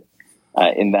included,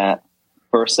 in that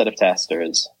first set of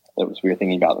testers that we were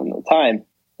thinking about them at the time.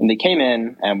 And they came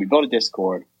in and we built a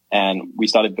Discord and we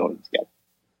started building together.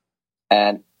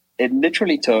 And it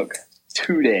literally took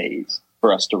 2 days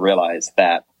for us to realize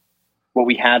that what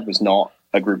we had was not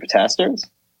a group of testers.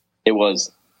 It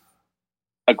was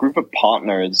a group of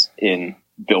partners in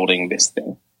building this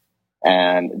thing.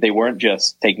 And they weren't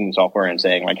just taking software and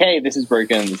saying like, hey, this is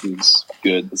broken, this is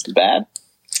good, this is bad.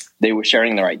 They were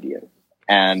sharing their ideas.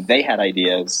 And they had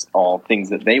ideas of things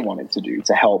that they wanted to do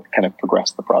to help kind of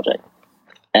progress the project.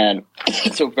 And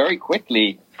so very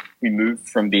quickly, we moved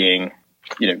from being,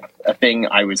 you know, a thing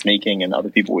I was making and other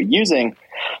people were using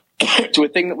to a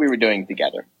thing that we were doing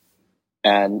together.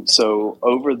 And so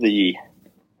over the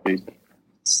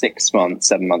 6 months,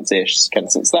 7 months-ish, kind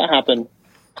of since that happened,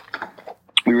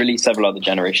 we released several other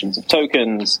generations of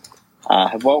tokens,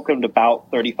 have welcomed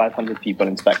about 3,500 people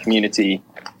into that community.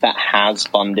 That has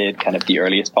funded kind of the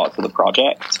earliest parts of the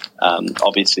project.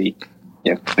 Obviously,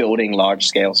 you know, building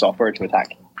large-scale software to attack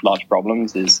large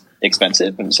problems is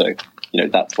expensive. And so, you know,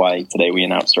 that's why today we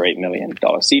announced our $8 million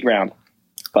seed round.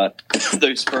 But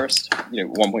those first, you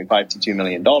know, $1.5 to $2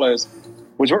 million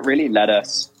was what really led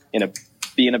us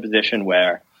be in a position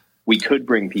where we could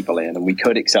bring people in and we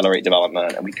could accelerate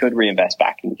development and we could reinvest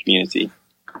back in the community.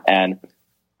 And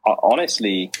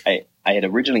honestly, I had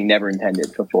originally never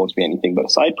intended for Floor to be anything but a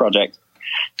side project.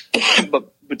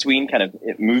 But between kind of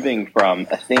it moving from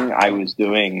a thing I was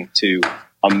doing to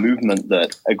a movement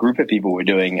that a group of people were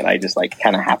doing, and I just like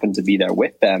kind of happened to be there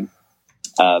with them,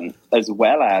 as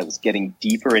well as getting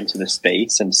deeper into the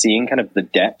space and seeing kind of the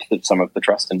depth of some of the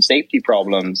trust and safety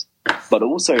problems, but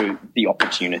also the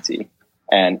opportunity.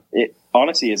 And it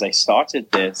honestly, as I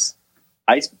started this,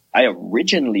 I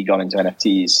originally got into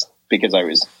NFTs because I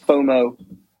was FOMO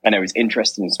and I was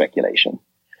interested in speculation.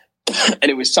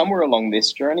 And it was somewhere along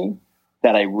this journey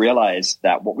that I realized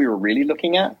that what we were really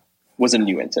looking at was a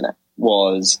new internet,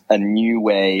 was a new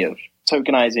way of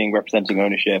tokenizing, representing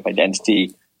ownership,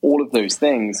 identity, all of those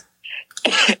things.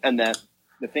 And that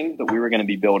the things that we were going to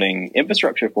be building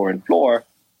infrastructure for in Floor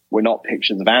were not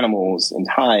pictures of animals in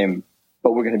time,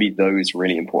 but were going to be those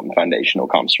really important foundational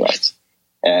constructs.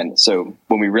 And so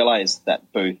when we realized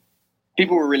that both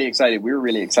people were really excited, we were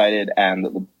really excited, and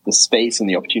that the space and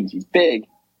the opportunity is big,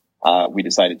 we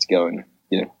decided to go and,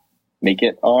 you know, make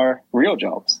it our real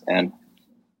jobs. And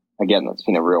again, that's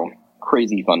been a real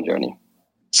crazy fun journey.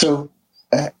 So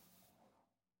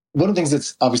one of the things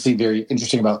that's obviously very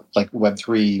interesting about like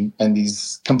Web3 and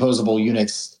these composable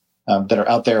units that are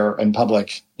out there in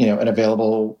public, and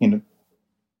available,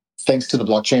 thanks to the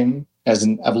blockchain as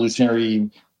an evolutionary,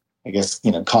 I guess,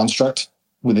 construct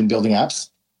within building apps.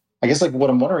 I guess like what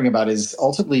I'm wondering about is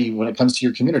ultimately when it comes to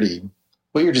your community,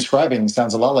 what you're describing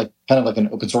sounds a lot like kind of like an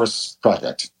open source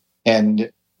project.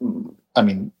 And I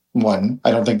mean, one,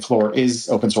 I don't think Floor is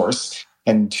open source.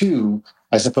 And two,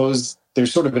 I suppose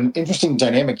there's sort of an interesting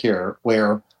dynamic here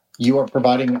where you are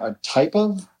providing a type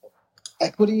of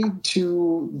equity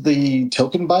to the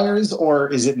token buyers, or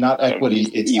is it not equity,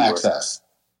 it's access?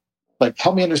 Like,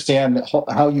 help me understand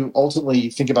how you ultimately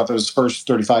think about those first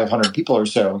 3,500 people or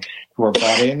so who are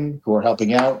bought in, who are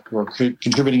helping out, who are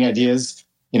contributing ideas.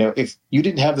 If you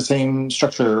didn't have the same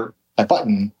structure at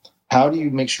Button, how do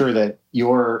you make sure that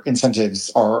your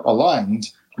incentives are aligned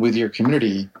with your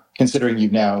community, considering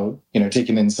you've now,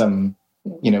 taken in some,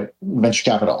 venture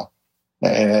capital?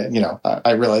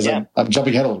 I realize I'm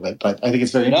jumping ahead a little bit, but I think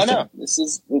it's very interesting.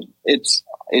 No,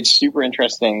 it's super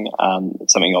interesting.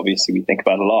 It's something obviously we think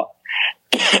about a lot.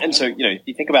 And so, if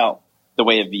you think about the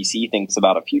way a VC thinks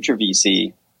about a future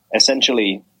VC,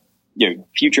 essentially,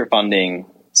 future funding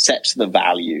sets the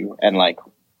value and like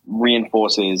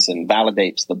reinforces and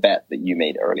validates the bet that you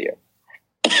made earlier.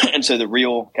 And so the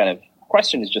real kind of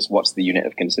question is just what's the unit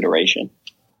of consideration?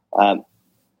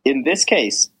 In this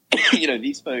case,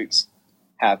 these folks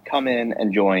have come in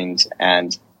and joined,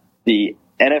 and the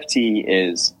NFT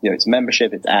is, it's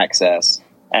membership, it's access.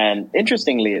 And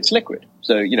interestingly, it's liquid.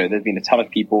 So, there's been a ton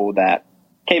of people that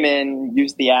came in,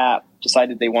 used the app,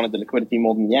 decided they wanted the liquidity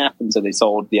more than the app. And so they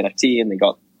sold the NFT and they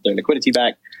got their liquidity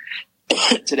back.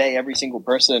 Today, every single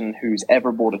person who's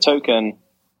ever bought a token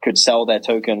could sell their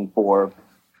token for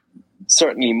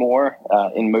certainly more,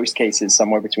 in most cases,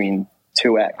 somewhere between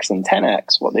 2x and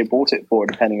 10x what they bought it for,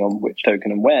 depending on which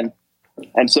token and when.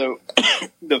 And so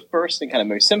the first and kind of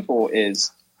most simple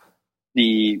is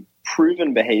the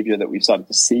proven behavior that we've started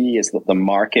to see is that the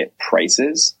market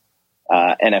prices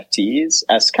NFTs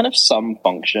as kind of some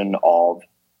function of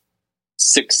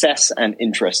success and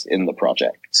interest in the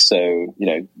project. So,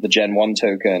 the Gen 1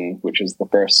 token, which is the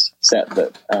first set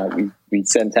that we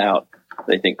sent out,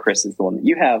 I think Chris is the one that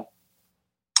you have,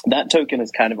 that token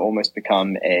has kind of almost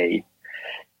become a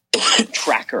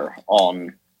tracker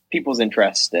on people's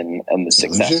interest and the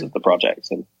success of the project.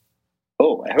 And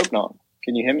I hope not.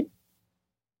 Can you hear me?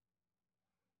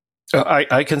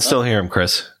 I can still hear him,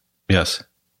 Chris. Yes.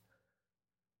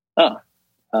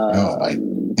 No, my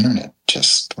internet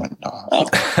just went off.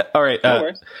 Oh. All right.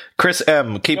 No Chris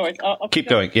M., keep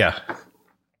going. Yeah.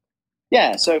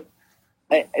 Yeah. So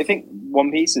I think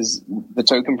one piece is the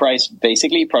token price.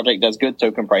 Basically, project does good,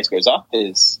 token price goes up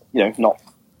is, not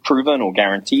proven or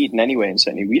guaranteed in any way. And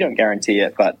certainly we don't guarantee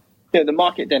it. But, the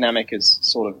market dynamic has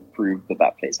sort of proved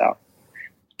that plays out.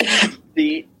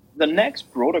 The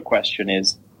next broader question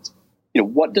is,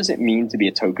 what does it mean to be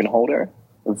a token holder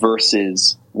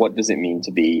versus what does it mean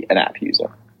to be an app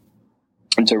user?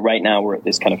 And so right now we're at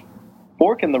this kind of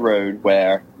fork in the road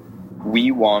where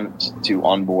we want to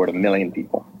onboard 1 million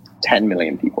people, 10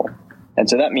 million people. And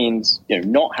so that means,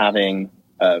 not having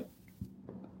a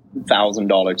 $1,000,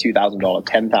 $2,000,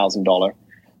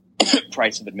 $10,000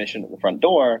 price of admission at the front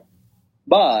door,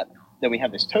 but then we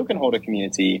have this token holder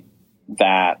community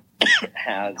that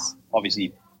has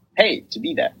obviously paid to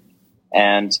be there.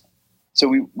 And so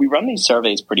we run these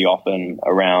surveys pretty often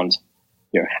around,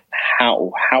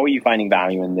 how are you finding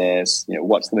value in this?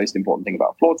 What's the most important thing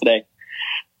about Floor today?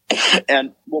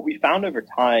 And what we found over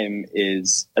time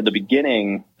is at the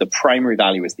beginning, the primary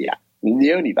value is the app.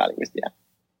 The only value is the app.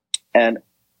 And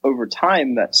over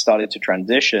time that started to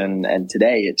transition. And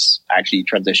today it's actually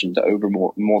transitioned to over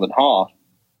more than half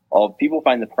of people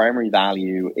find the primary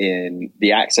value in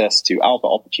the access to alpha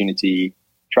opportunity,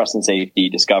 trust and safety,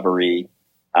 discovery,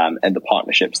 and the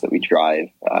partnerships that we drive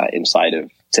inside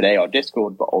of today our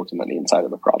Discord, but ultimately inside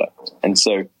of the product. And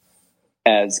so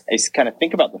as I kind of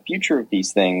think about the future of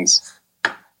these things,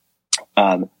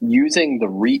 using the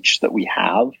reach that we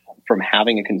have from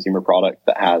having a consumer product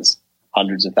that has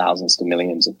hundreds of thousands to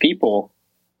millions of people,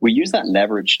 we use that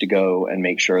leverage to go and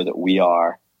make sure that we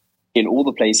are in all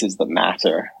the places that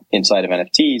matter inside of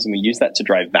NFTs, and we use that to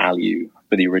drive value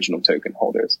for the original token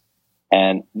holders.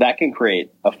 And that can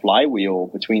create a flywheel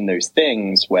between those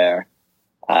things where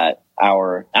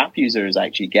our app users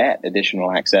actually get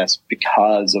additional access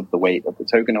because of the weight of the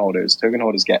token holders. Token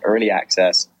holders get early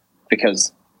access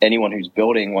because anyone who's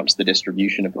building wants the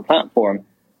distribution of the platform.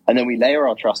 And then we layer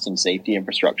our trust and safety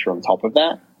infrastructure on top of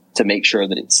that to make sure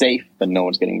that it's safe and no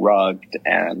one's getting rugged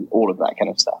and all of that kind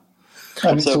of stuff.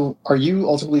 I mean, so are you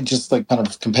ultimately just like kind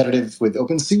of competitive with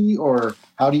OpenSea, or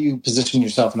how do you position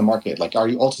yourself in the market? Like, are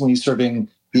you ultimately serving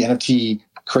the NFT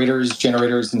creators,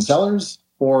 generators, and sellers,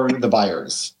 or the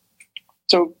buyers?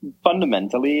 So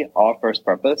fundamentally, our first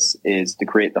purpose is to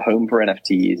create the home for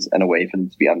NFTs and a way for them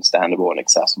to be understandable and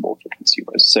accessible for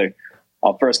consumers. So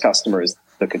our first customer is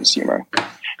the consumer.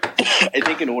 I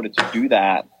think in order to do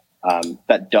that,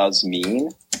 that does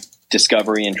mean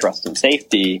discovery and trust and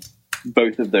safety.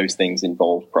 Both of those things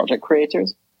involve project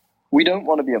creators. We don't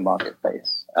want to be a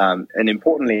marketplace. And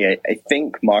importantly, I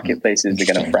think marketplaces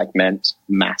are going to fragment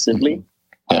massively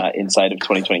inside of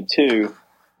 2022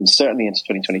 and certainly into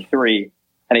 2023.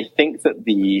 And I think that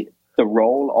the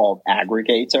role of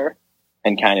aggregator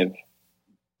and kind of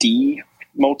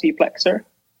de-multiplexer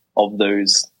of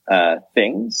those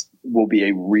things will be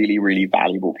a really, really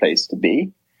valuable place to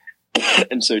be.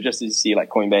 And so just as you see like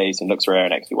Coinbase and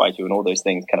LooksRare and XDY2 and all those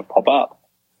things kind of pop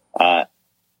up,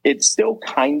 it's still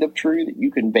kind of true that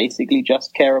you can basically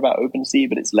just care about OpenSea,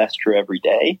 but it's less true every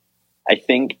day. I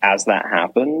think as that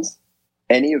happens,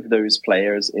 any of those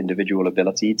players' individual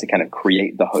ability to kind of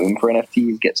create the home for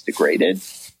NFTs gets degraded.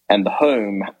 And the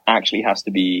home actually has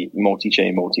to be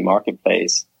multi-chain,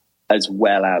 multi-marketplace, as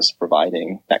well as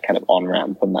providing that kind of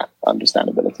on-ramp and that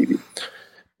understandability.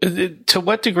 To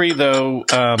what degree, though,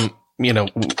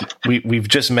 we've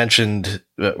just mentioned,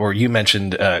 or you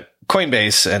mentioned,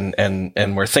 Coinbase,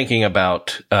 and we're thinking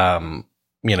about,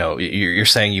 you're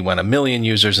saying you want 1 million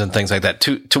users and things like that.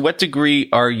 To what degree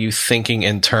are you thinking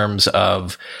in terms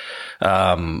of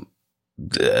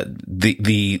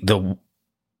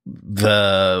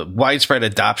the widespread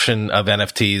adoption of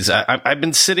NFTs? I've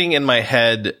been sitting in my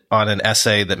head on an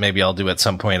essay that maybe I'll do at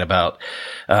some point about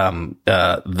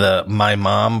the my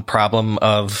mom problem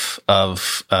of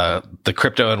the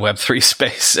crypto and Web3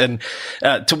 space. And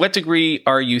to what degree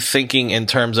are you thinking in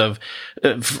terms of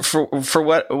for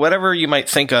whatever you might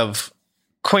think of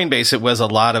Coinbase? It was a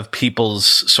lot of people's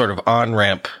sort of on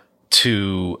ramp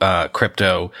to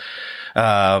crypto.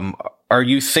 Are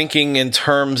you thinking in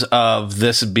terms of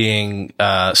this being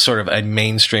sort of a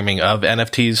mainstreaming of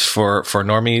NFTs for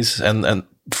normies and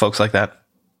folks like that?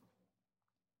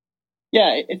 Yeah,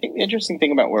 I think the interesting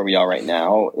thing about where we are right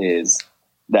now is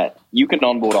that you can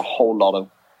onboard a whole lot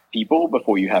of people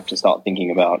before you have to start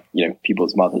thinking about,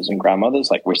 people's mothers and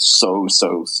grandmothers. Like we're so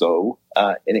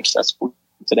inaccessible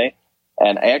today.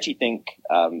 And I actually think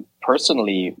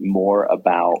personally more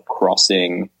about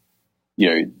crossing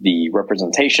the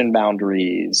representation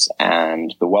boundaries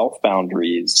and the wealth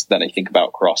boundaries than I think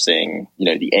about crossing,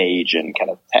 the age and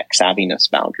kind of tech savviness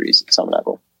boundaries at some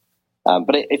level.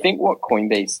 But I think what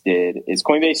Coinbase did is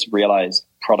Coinbase realized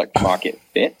product market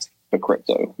fit for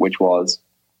crypto, which was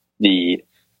the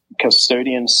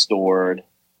custodian stored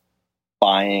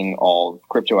buying of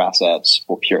crypto assets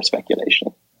for pure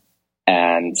speculation.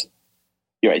 And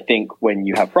I think when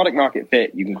you have product market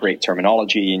fit, you can create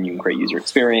terminology and you can create user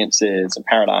experiences and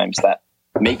paradigms that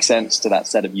make sense to that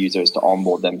set of users to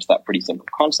onboard them to that pretty simple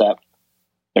concept.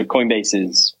 Coinbase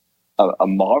is a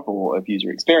marvel of user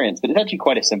experience, but it's actually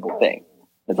quite a simple thing.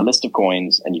 There's a list of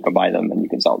coins and you can buy them and you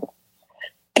can sell them.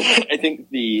 I think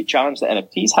the challenge that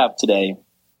NFTs have today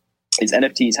is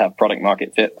NFTs have product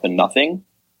market fit for nothing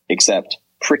except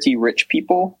pretty rich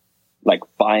people like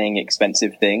buying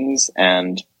expensive things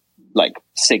and like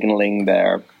signaling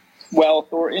their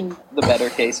wealth, or in the better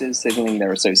cases, signaling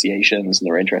their associations and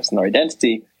their interest and their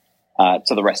identity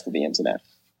to the rest of the internet.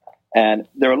 And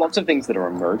there are lots of things that are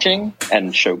emerging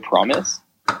and show promise,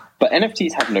 but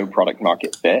NFTs have no product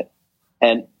market fit.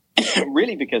 And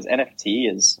really because NFT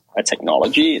is a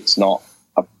technology, it's not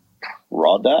a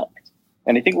product.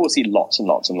 And I think we'll see lots and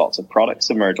lots and lots of products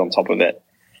emerge on top of it.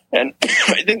 And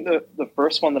I think the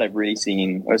first one that I've really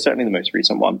seen, or certainly the most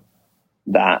recent one,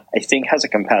 that I think has a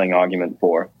compelling argument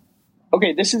for,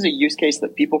 okay, this is a use case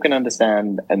that people can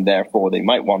understand and therefore they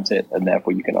might want it and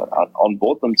therefore you can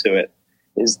onboard them to it,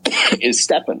 is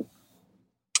Steppen.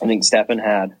 I think Steppen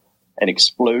had an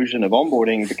explosion of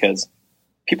onboarding because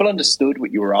people understood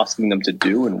what you were asking them to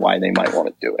do and why they might want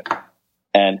to do it.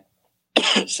 And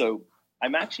so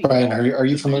I'm actually... Brian, are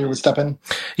you familiar with Steppen?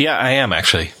 Yeah, I am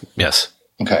actually. Yes.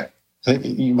 Okay. I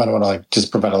think you might want to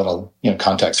just provide a little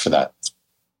context for that.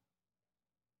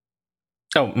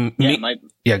 Oh,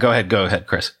 yeah, go ahead,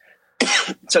 Chris.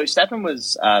 So Steppen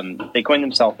was, they coined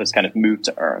themselves as kind of move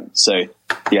to earn. So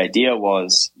the idea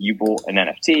was you bought an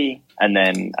NFT and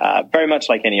then very much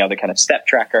like any other kind of step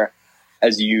tracker,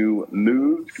 as you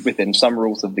moved within some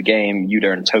rules of the game, you'd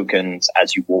earn tokens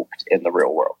as you walked in the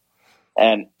real world.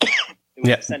 And it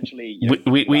was essentially,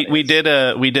 we did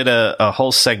a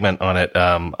whole segment on it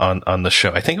on the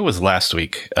show. I think it was last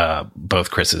week,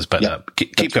 both Chris's, but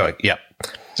keep going. Yeah.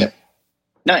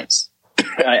 Nice.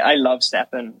 I love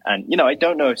Stephan, and I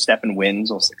don't know if Stephan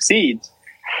wins or succeeds,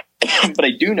 but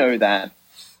I do know that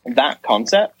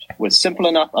concept was simple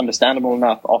enough, understandable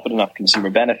enough, offered enough consumer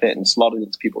benefit, and slotted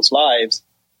into people's lives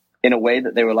in a way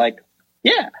that they were like,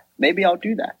 yeah, maybe I'll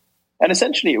do that. And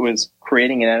essentially it was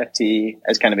creating an NFT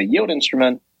as kind of a yield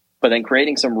instrument, but then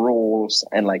creating some rules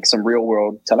and like some real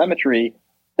world telemetry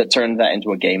that turned that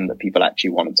into a game that people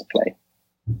actually wanted to play.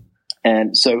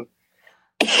 And so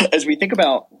as we think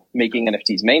about making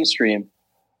NFTs mainstream,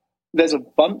 there's a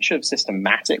bunch of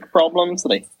systematic problems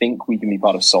that I think we can be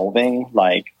part of solving,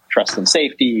 like trust and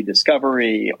safety,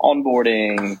 discovery,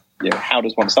 onboarding, how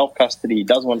does one self-custody,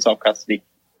 does one self-custody,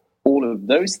 all of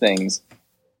those things.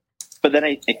 But then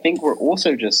I think we're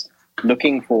also just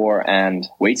looking for and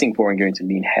waiting for and going to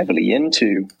lean heavily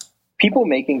into people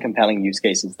making compelling use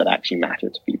cases that actually matter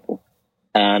to people.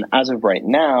 And as of right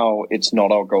now, it's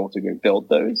not our goal to go build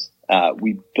those.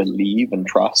 We believe and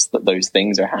trust that those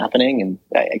things are happening. And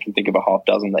I can think of a half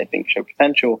dozen that I think show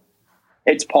potential.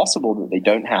 It's possible that they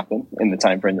don't happen in the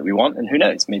time frame that we want. And who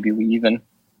knows, maybe we even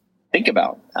think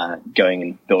about going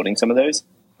and building some of those.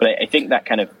 But I think that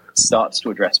kind of starts to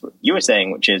address what you were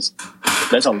saying, which is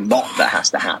there's a lot that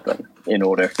has to happen in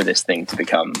order for this thing to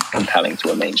become compelling to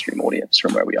a mainstream audience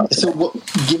from where we are today. So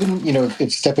given,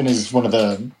 if Stephan is one of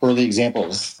the early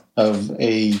examples of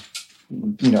a,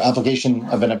 application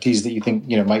of NFTs that you think,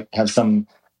 might have some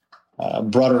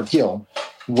broader appeal,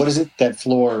 what is it that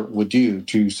Floor would do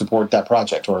to support that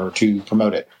project or to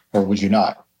promote it, or would you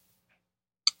not?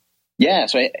 Yeah,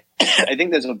 so I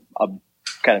think there's a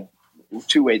kind of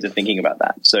two ways of thinking about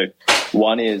that. So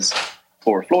one is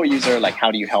for a Floor user, like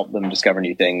how do you help them discover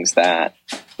new things that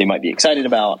they might be excited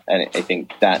about? And I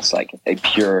think that's like a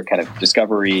pure kind of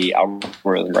discovery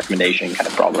algorithm recommendation kind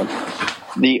of problem.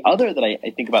 The other that I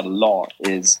think about a lot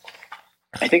is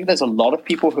I think there's a lot of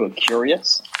people who are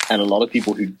curious and a lot of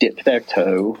people who dip their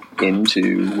toe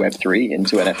into Web3,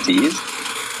 into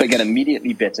NFTs, but get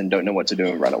immediately bit and don't know what to do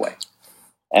and run away.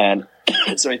 And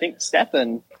so I think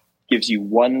Stephan gives you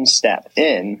one step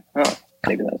in. Oh,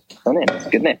 maybe that's a name. That's a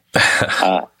good name.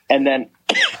 And then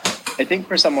I think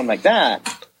for someone like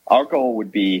that, our goal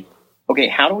would be, okay,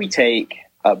 how do we take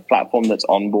a platform that's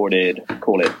onboarded,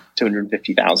 call it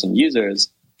 250,000 users,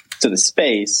 to the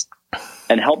space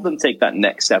and help them take that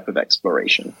next step of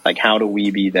exploration? Like, how do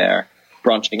we be their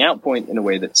branching out point in a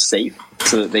way that's safe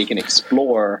so that they can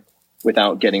explore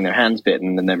without getting their hands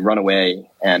bitten and then run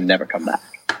away and never come back?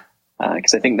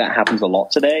 Because I think that happens a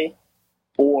lot today.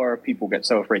 Or people get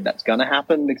so afraid that's going to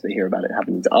happen because they hear about it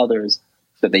happening to others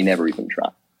that they never even try.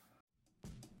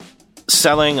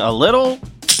 Selling a little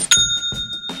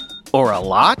or a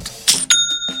lot?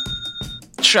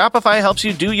 Shopify helps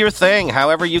you do your thing,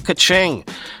 however you ka-ching.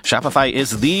 Shopify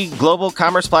is the global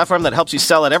commerce platform that helps you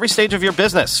sell at every stage of your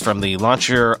business, from the launch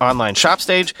your online shop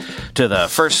stage to the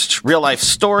first real-life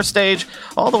store stage,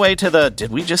 all the way to the did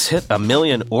we just hit 1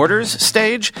 million orders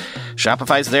stage?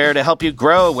 Shopify's there to help you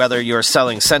grow, whether you're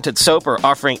selling scented soap or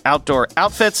offering outdoor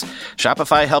outfits.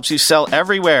 Shopify helps you sell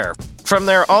everywhere. From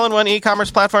their all-in-one e-commerce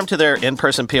platform to their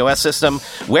in-person POS system,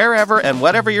 wherever and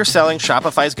whatever you're selling,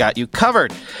 Shopify's got you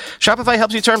covered. Shopify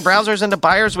helps you turn browsers into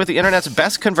buyers with the internet's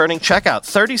best converting checkout,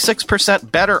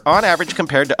 36% better on average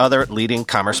compared to other leading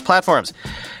commerce platforms.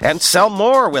 And sell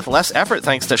more with less effort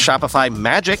thanks to Shopify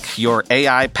Magic, your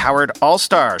AI-powered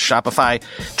all-star. Shopify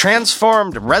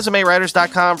transformed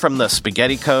ResumeWriters.com from the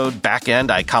spaghetti code backend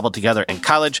I cobbled together in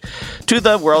college to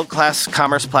the world-class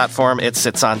commerce platform it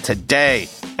sits on today.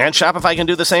 And Shopify can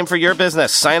do the same for your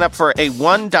business. Sign up for a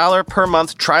 $1 per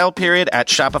month trial period at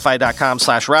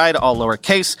shopify.com/ride, all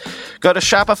lowercase. Go to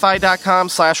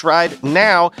shopify.com/ride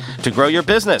now to grow your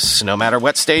business, no matter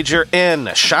what stage you're in.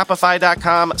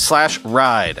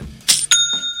 Shopify.com/ride.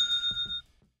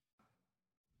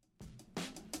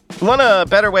 Want a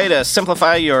better way to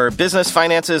simplify your business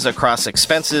finances across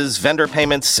expenses, vendor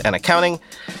payments, and accounting?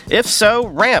 If so,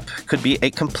 Ramp could be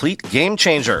a complete game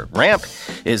changer. Ramp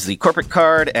is the corporate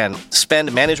card and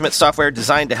spend management software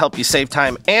designed to help you save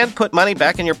time and put money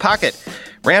back in your pocket.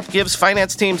 Ramp gives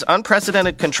finance teams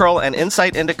unprecedented control and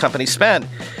insight into company spend.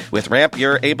 With Ramp,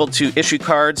 you're able to issue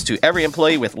cards to every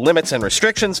employee with limits and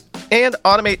restrictions and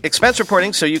automate expense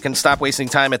reporting so you can stop wasting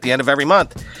time at the end of every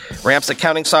month. Ramp's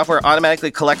accounting software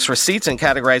automatically collects receipts and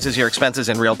categorizes your expenses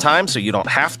in real time so you don't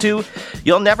have to.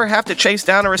 You'll never have to chase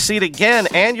down a receipt again,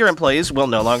 and your employees will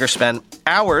no longer spend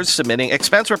hours submitting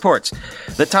expense reports.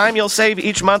 The time you'll save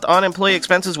each month on employee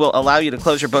expenses will allow you to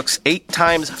close your books 8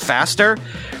 times faster.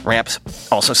 Ramp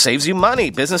also saves you money.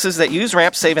 Businesses that use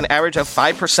Ramp save an average of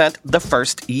 5% the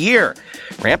first year.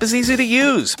 Ramp is easy to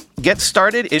use. Get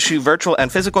started, issue virtual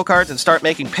and physical cards, and start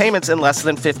making payments in less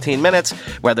than 15 minutes,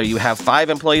 whether you have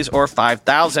 5 employees or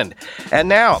 5,000. And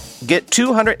now, get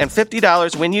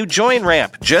 $250 when you join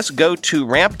Ramp. Just go to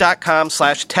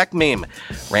ramp.com/techmeme.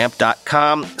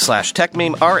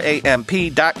 Ramp.com/techmeme,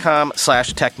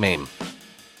 ramp.com/techmeme.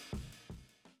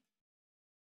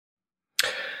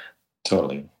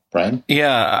 Totally. Brian?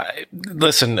 Yeah,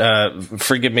 listen,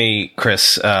 forgive me,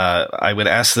 Chris. I would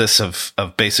ask this of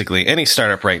basically any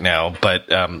startup right now, but,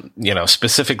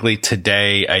 specifically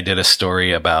today I did a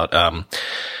story about,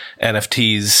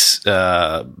 NFTs,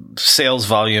 sales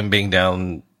volume being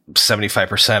down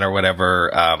 75% or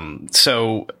whatever.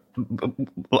 So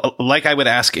like I would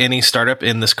ask any startup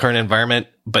in this current environment,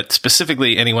 but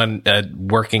specifically anyone,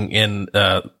 working in,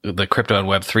 the crypto and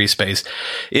Web3 space,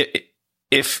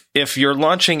 If you're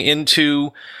launching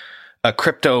into a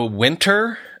crypto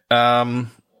winter, how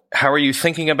are you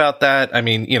thinking about that? I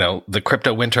mean, the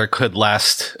crypto winter could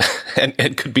last and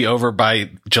it could be over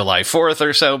by July 4th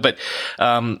or so. But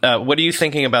what are you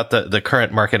thinking about the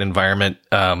current market environment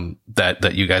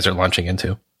that you guys are launching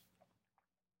into?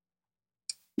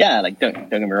 Yeah, don't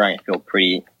get me wrong. I feel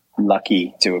pretty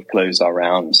lucky to have closed our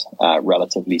round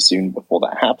relatively soon before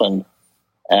that happened,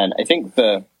 and I think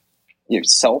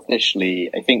selfishly,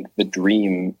 I think the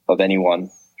dream of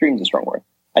anyone, dream's a strong word.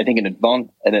 I think an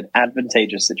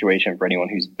advantageous situation for anyone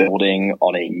who's building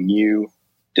on a new,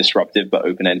 disruptive but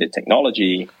open-ended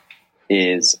technology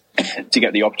is to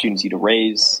get the opportunity to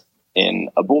raise in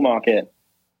a bull market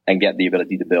and get the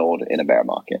ability to build in a bear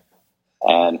market.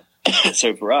 And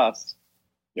so for us,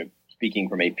 speaking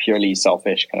from a purely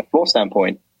selfish kind of floor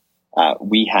standpoint,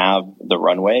 we have the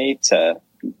runway to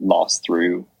last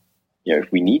through,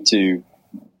 if we need to,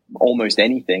 almost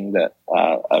anything that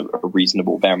a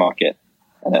reasonable bear market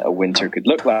and a winter could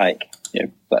look like.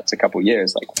 That's a couple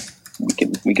years. Like we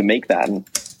can make that, and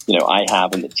I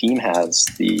have and the team has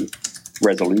the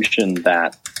resolution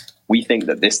that we think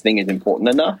that this thing is important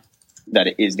enough that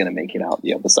it is going to make it out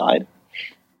the other side.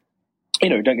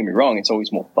 Don't get me wrong; it's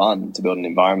always more fun to build an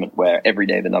environment where every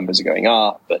day the numbers are going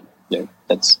up, but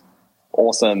that's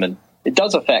awesome, and it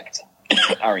does affect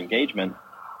our engagement.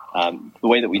 The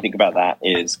way that we think about that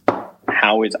is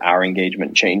how is our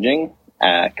engagement changing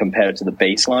compared to the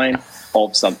baseline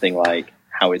of something like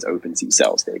how is OpenSea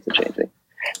sales data changing?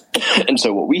 And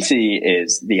so what we see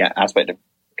is the aspect of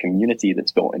community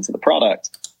that's built into the product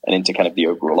and into kind of the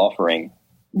overall offering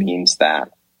means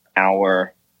that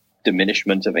our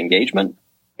diminishment of engagement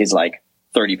is like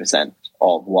 30%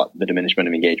 of what the diminishment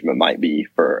of engagement might be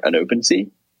for an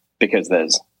OpenSea, because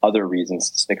there's other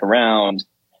reasons to stick around.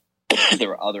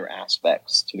 There are other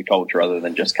aspects to the culture other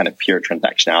than just kind of pure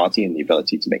transactionality and the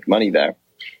ability to make money there.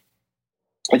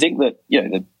 I think that,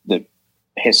 the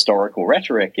historical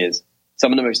rhetoric is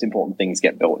some of the most important things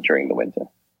get built during the winter.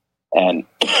 And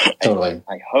totally.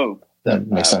 I hope that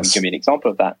we can be an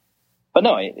example of that. But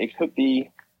no, it could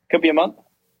be a month,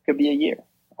 could be a year.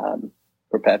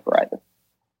 Prepared for either.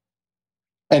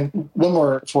 And one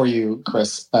more for you,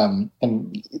 Chris. And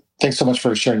thanks so much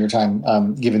for sharing your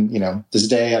time, given this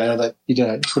day. And I know that you did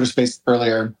a Twitter space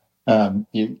earlier.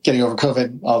 You're getting over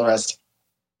COVID, all the rest.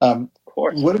 Of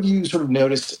course. What have you sort of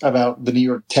noticed about the New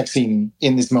York tech scene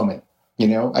in this moment?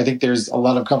 I think there's a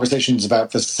lot of conversations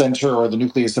about the center or the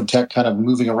nucleus of tech kind of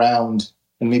moving around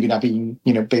and maybe not being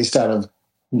based out of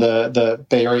the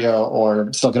Bay Area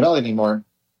or Silicon Valley anymore.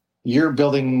 You're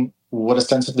building what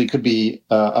ostensibly could be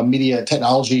a media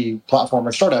technology platform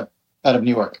or startup out of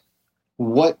New York.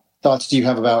 What thoughts do you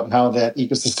have about how that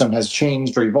ecosystem has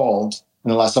changed or evolved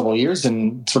in the last several years,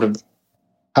 and sort of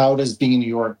how does being in New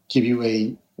York give you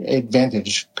a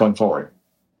advantage going forward?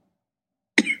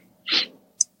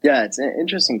 Yeah, it's an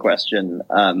interesting question.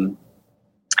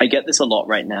 I get this a lot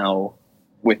right now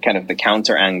with kind of the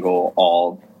counter angle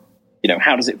of,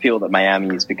 how does it feel that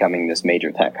Miami is becoming this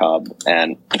major tech hub,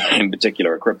 and in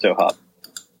particular a crypto hub?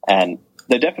 And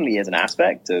there definitely is an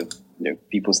aspect of,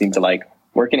 people seem to like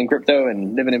working in crypto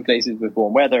and living in places with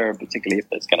warm weather, particularly if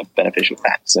there's kind of beneficial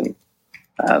tax and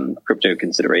crypto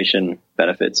consideration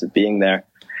benefits of being there.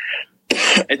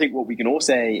 I think what we can all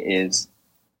say is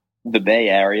the Bay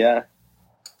Area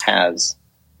has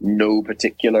no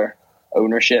particular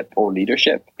ownership or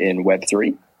leadership in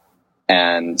Web3,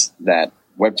 and that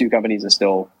Web2 companies are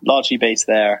still largely based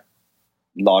there,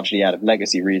 largely out of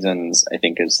legacy reasons. I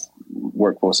think as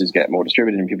workforces get more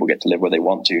distributed and people get to live where they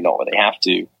want to, not where they have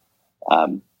to,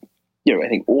 I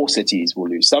think all cities will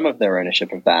lose some of their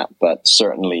ownership of that, but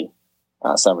certainly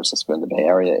San Francisco and the Bay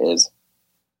Area is.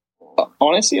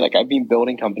 Honestly, like I've been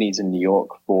building companies in New York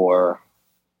for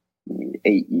 9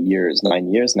 years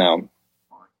now.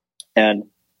 And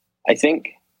I think,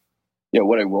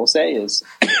 what I will say is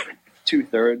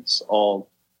two-thirds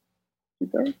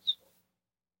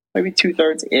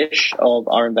ish of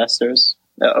our investors,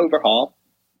 over half,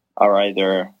 are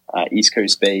either East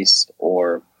Coast based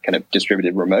or kind of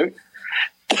distributed remote.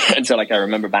 And so like I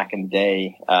remember back in the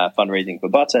day, fundraising for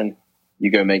Button, you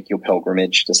go make your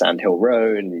pilgrimage to Sand Hill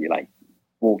Road and you like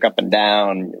walk up and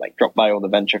down, you like drop by all the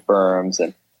venture firms.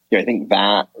 And I think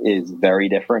that is very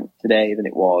different today than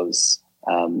it was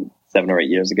 7 or 8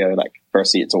 years ago. Like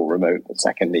firstly, it's all remote, but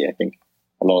secondly, I think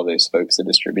a lot of those folks are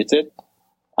distributed.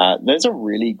 There's a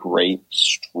really great,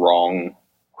 strong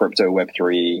crypto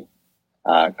Web3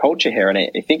 culture here. And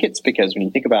I think it's because when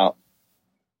you think about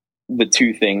the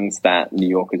two things that New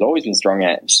York has always been strong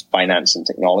at, just finance and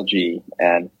technology,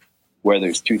 and where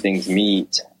those two things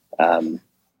meet, I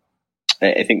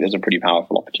think there's a pretty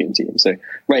powerful opportunity. And so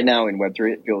right now in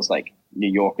Web3, it feels like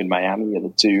New York and Miami are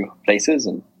the two places.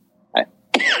 And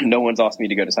no one's asked me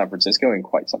to go to San Francisco in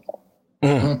quite some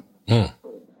time. Mm-hmm.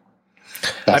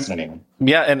 Fascinating.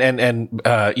 And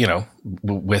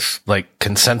with like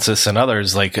Consensus and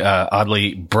others, like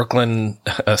oddly Brooklyn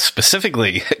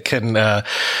specifically can.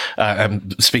 I'm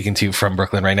speaking to you from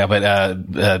Brooklyn right now,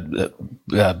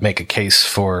 but make a case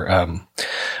for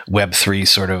Web3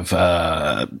 sort of.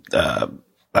 I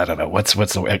don't know what's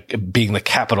the being the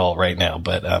capital right now,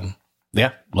 but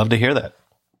love to hear that.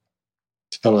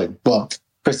 Totally. Well,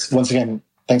 Chris, once again,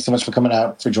 thanks so much for coming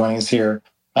out, for joining us here.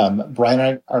 Brian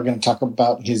and I are going to talk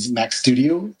about his Mac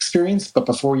Studio experience, but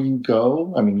before you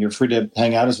go, I mean, you're free to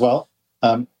hang out as well.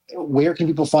 Where can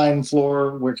people find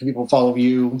Floor? Where can people follow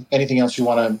you? Anything else you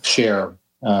want to share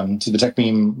to the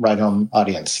TechMeme Ride Home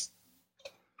audience?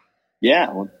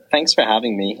 Yeah, well, thanks for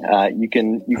having me. You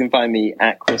can find me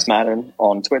at Chris Madden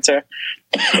on Twitter,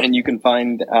 and you can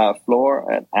find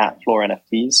Floor at Floor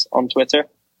NFTs on Twitter.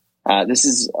 This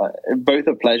is both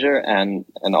a pleasure and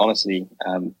honestly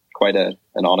quite an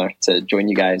honor to join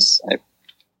you guys.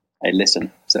 I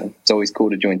listen, so it's always cool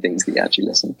to join things that you actually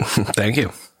listen. Thank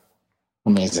you.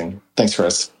 Amazing. Thanks,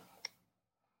 Chris.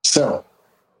 So,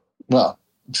 well,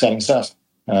 exciting stuff.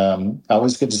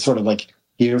 Always good to sort of like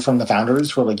hear from the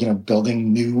founders who are like,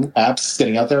 building new apps,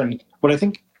 getting out there. And what I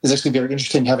think is actually very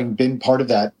interesting, having been part of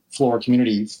that Floor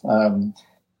community, sort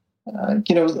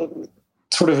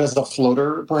of as a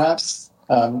floater, perhaps,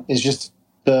 is just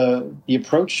the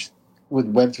approach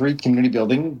with Web3 community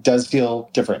building does feel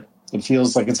different. It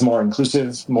feels like it's more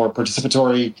inclusive, more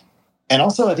participatory. And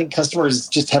also, I think customers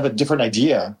just have a different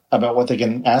idea about what they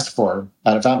can ask for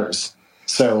out of founders.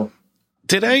 So,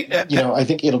 I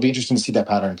think it'll be interesting to see that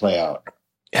pattern play out.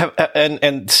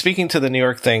 And speaking to the New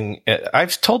York thing,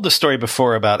 I've told the story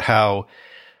before about how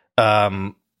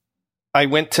I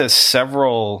went to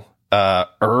several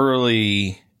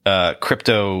early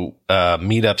crypto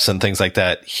meetups and things like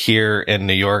that here in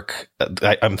New York.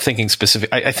 I'm thinking specific.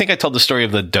 I think I told the story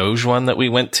of the Doge one that we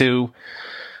went to,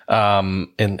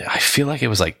 and I feel like it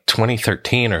was like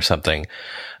 2013 or something.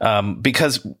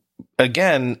 Because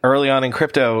again, early on in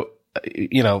crypto,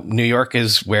 New York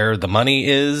is where the money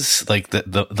is, like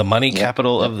the money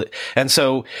capital of the, and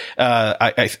so,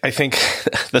 I think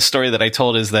the story that I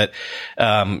told is that,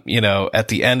 at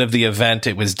the end of the event,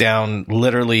 it was down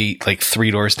literally like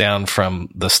 3 doors down from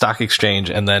the stock exchange.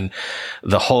 And then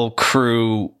the whole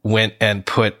crew went and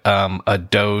put, a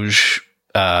Doge,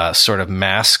 sort of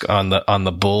mask on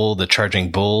the bull, the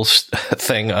charging bulls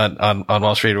thing on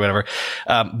Wall Street or whatever.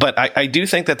 But I do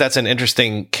think that that's an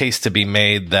interesting case to be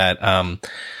made that,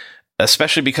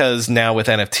 especially because now with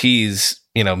NFTs,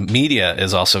 media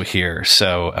is also here.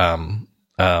 So,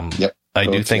 I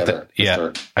do think that,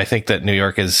 sure. I think that New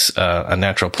York is a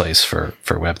natural place for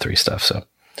Web3 stuff. So,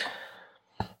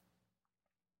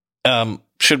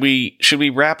 should we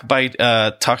wrap by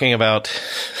talking about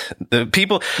the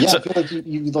people? Yeah, so, I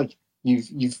feel like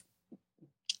you've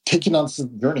taken on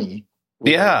some journey.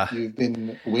 Yeah, you've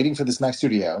been waiting for this Mac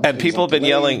Studio, and people have been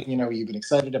yelling. You've been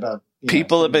excited about.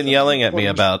 People have been yelling at me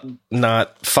about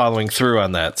not following through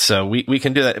on that. So we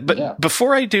can do that. But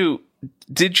before I do,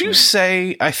 did you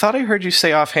say? I thought I heard you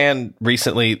say offhand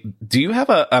recently. Do you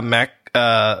have a Mac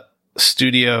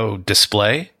Studio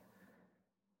display?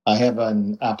 I have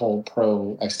an Apple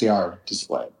Pro XDR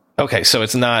display. Okay, so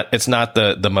it's not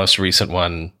the most recent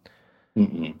one.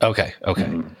 Mm-mm. Okay.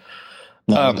 Mm-mm.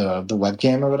 No, the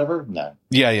webcam or whatever. No.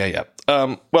 Yeah.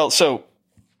 Well, so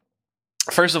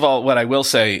first of all, what I will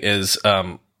say is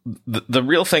the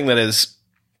real thing that is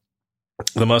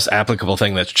the most applicable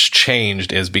thing that's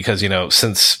changed is because,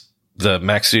 since the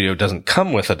Mac Studio doesn't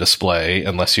come with a display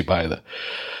unless you buy the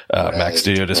Mac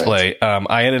Studio display,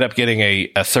 I ended up getting a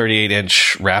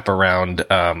 38-inch wraparound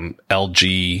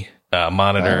LG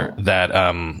monitor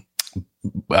that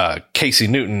Casey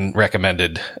Newton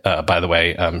recommended, by the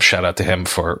way. Shout out to him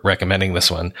for recommending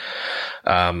this one.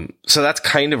 So that's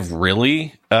kind of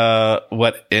really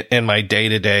what in my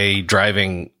day-to-day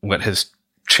driving, what has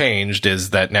changed is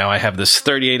that now I have this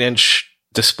 38-inch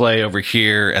display over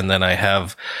here, and then I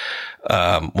have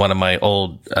one of my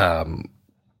old, I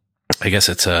guess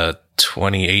it's a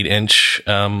 28-inch.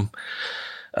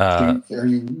 Are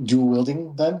you dual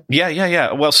wielding then?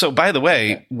 Yeah. Well, so by the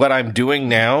way, what I'm doing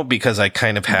now, because I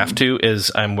kind of have to,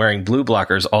 is I'm wearing blue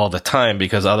blockers all the time,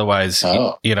 because otherwise,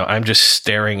 I'm just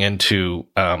staring into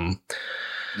the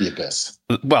abyss.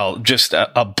 Well, just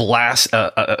a blast.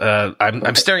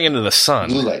 I'm staring into the sun.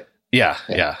 Blue light. Yeah.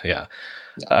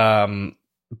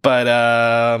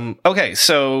 Okay,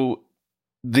 so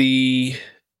the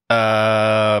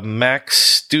Mac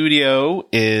Studio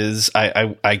is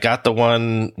I got the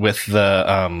one with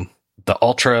the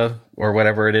Ultra or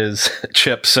whatever it is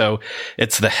chip. So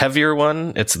it's the heavier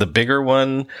one. It's the bigger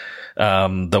one.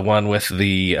 The one with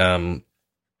the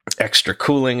extra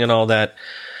cooling and all that.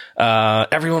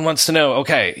 Everyone wants to know,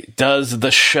 okay, does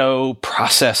the show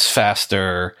process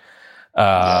faster?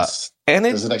 Yes. And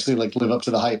does it actually live up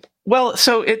to the hype? Well,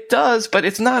 so it does, but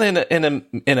it's not in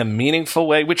a meaningful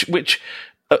way, which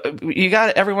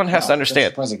everyone has to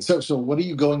understand. So what are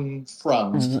you going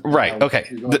from? Right. Okay.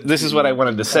 This is what I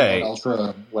wanted to say.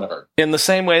 Ultra, whatever. In the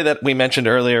same way that we mentioned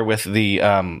earlier with the,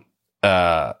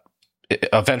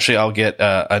 eventually I'll get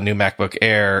a new MacBook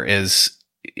Air, is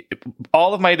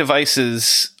all of my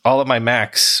devices, all of my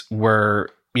Macs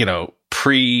were,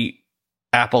 pre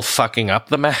Apple fucking up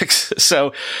the Macs.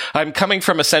 So I'm coming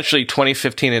from essentially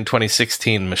 2015 and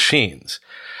 2016 machines.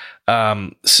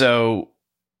 So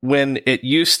when it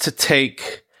used to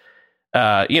take,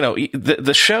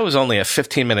 the show is only a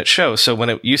 15-minute show. So when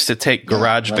it used to take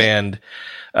GarageBand,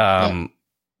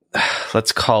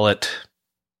 let's call it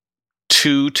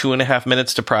 2.5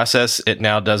 minutes to process, it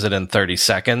now does it in 30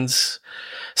 seconds.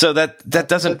 So that's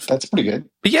pretty good.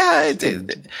 Yeah,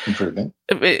 improvement.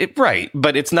 Right,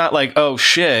 but it's not like, oh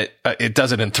shit, it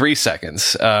does it in 3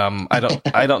 seconds.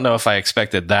 I don't know if I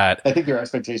expected that. I think your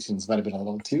expectations might have been a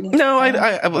little too. No,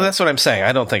 well, that's what I'm saying.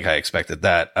 I don't think I expected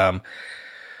that.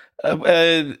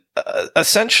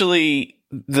 Essentially,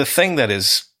 the thing that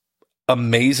is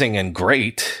amazing and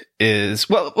great is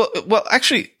well,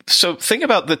 actually. So think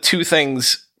about the two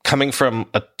things coming from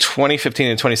a 2015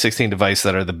 and 2016 device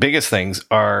that are the biggest things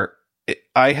are,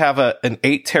 I have an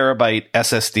 8 terabyte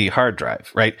SSD hard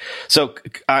drive, right? So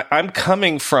I'm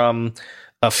coming from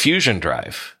a Fusion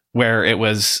drive where it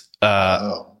was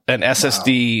an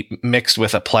SSD mixed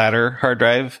with a Platter hard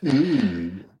drive.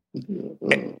 And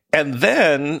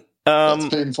then that's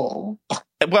painful.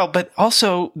 Well, but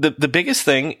also the biggest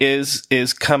thing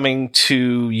is coming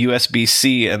to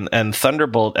USB-C and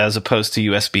Thunderbolt as opposed to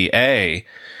USB-A.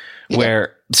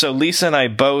 Where, so Lisa and I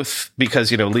both,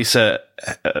 because, Lisa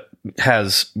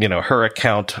has, her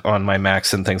account on my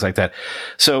Macs and things like that.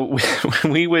 So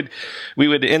we would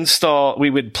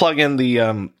plug in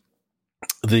the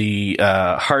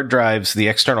hard drives, the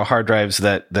external hard drives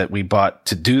that we bought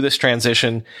to do this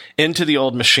transition into the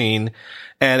old machine.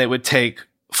 And it would take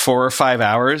 4 or 5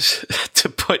 hours to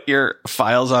put your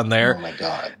files on there. Oh my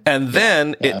God. And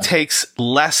then it takes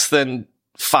less than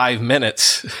 5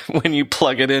 minutes when you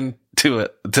plug it in to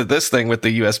this thing with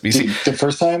the USB-C. The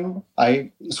first time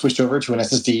I switched over to an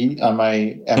SSD on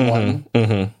my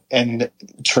M1 and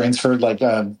transferred like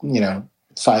a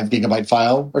 5 gigabyte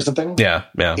file or something. Yeah.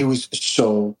 It was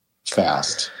so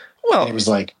fast. Well, and it was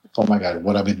like, oh my God,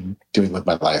 what I've been doing with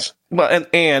my life. Well,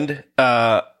 and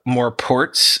more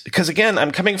ports, because again,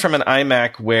 I'm coming from an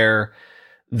iMac where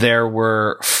there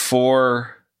were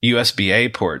 4 USB-A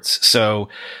ports. So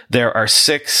there are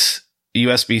 6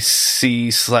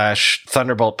 USB-C /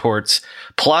 Thunderbolt ports,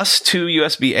 plus 2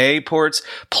 USB-A ports,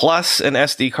 plus an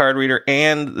SD card reader,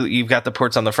 and you've got the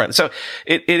ports on the front. So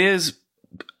it is,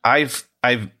 I've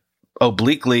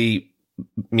obliquely,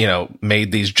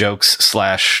 made these jokes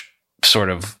 / sort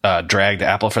of dragged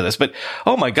Apple for this, but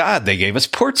oh my God, they gave us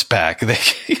ports back.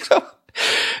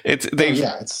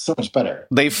 It's so much better.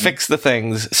 They fix the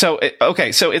things. So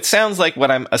it sounds like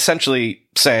what I'm essentially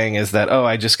saying is that,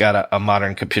 I just got a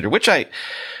modern computer, which I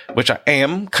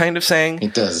am kind of saying.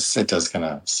 It does kind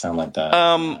of sound like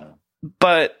that.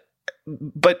 But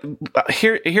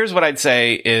here's what I'd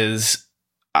say is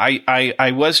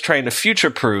I was trying to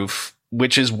future-proof,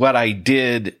 which is what I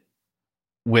did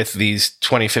with these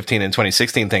 2015 and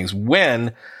 2016 things.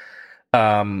 When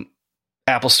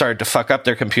Apple started to fuck up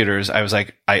their computers, I was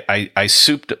like, I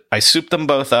souped them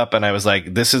both up, and I was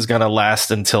like, this is going to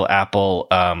last until Apple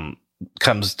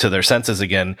comes to their senses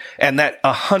again. And that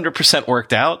 100%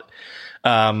 worked out,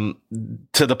 to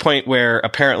the point where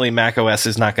apparently Mac OS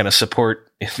is not going to support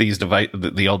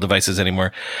the old devices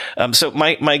anymore. So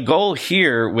my goal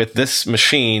here with this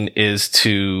machine is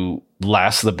to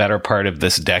last the better part of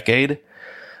this decade.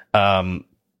 I'm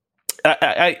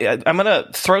going to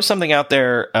throw something out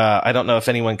there. I don't know if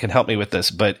anyone can help me with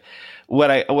this, but what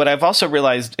I've also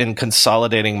realized in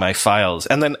consolidating my files,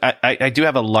 and then I do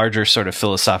have a larger sort of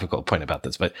philosophical point about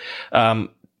this, but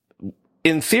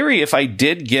in theory, if I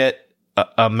did get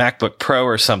a MacBook Pro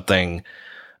or something,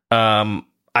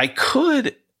 I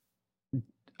could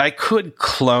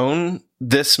clone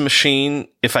this machine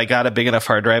if I got a big enough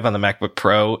hard drive on the MacBook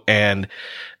Pro, and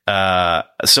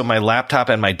so my laptop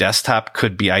and my desktop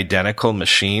could be identical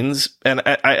machines. And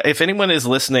if anyone is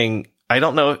listening, I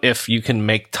don't know if you can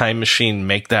make Time Machine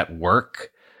make that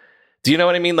work. Do you know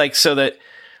what I mean? Like, so that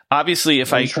obviously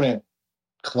if I'm trying to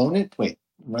clone it. Wait,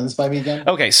 run this by me again.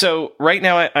 Okay, so right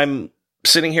now I'm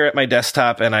sitting here at my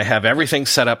desktop and I have everything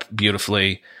set up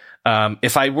beautifully.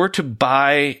 If I were to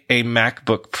buy a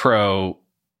MacBook Pro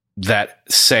that,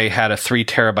 say, had a 3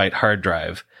 terabyte hard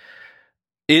drive,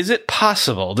 is it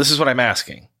possible? This is what I'm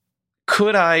asking.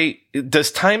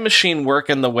 Does Time Machine work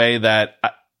in the way that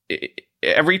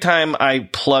every time I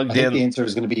plugged in? The answer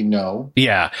is going to be no.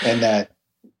 Yeah. And that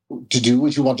to do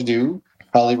what you want to do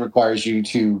probably requires you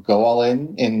to go all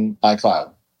in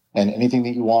iCloud. And anything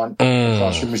that you want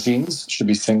across your machines should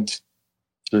be synced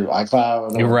through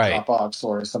iCloud or Dropbox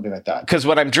or something like that. Because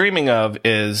what I'm dreaming of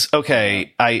is,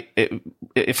 okay,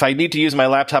 if I need to use my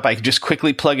laptop, I can just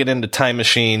quickly plug it into Time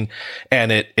Machine,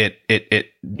 and it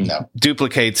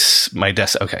duplicates my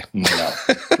desk. Okay, no.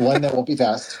 One, that won't be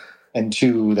fast, and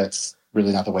two, that's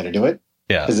really not the way to do it.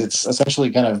 Yeah, because it's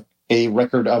essentially kind of a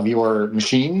record of your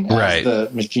machine as the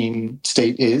machine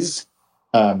state is,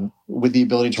 with the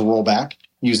ability to roll back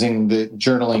using the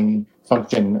journaling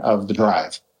function of the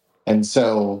drive. And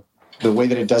so the way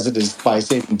that it does it is by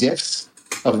saving diffs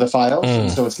of the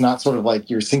files. So it's not sort of like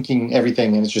you're syncing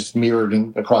everything and it's just mirrored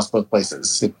across both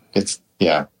places. It's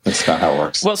not how it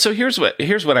works. Well, so here's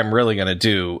what I'm really going to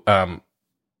do.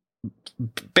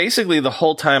 Basically, the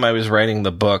whole time I was writing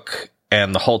the book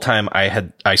and the whole time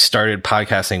I started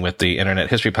podcasting with the Internet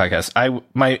History Podcast,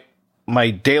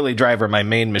 my daily driver, my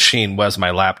main machine was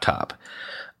my laptop.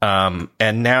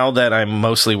 And now that I'm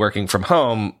mostly working from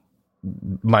home,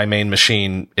 my main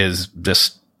machine is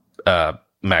this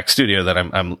Mac Studio that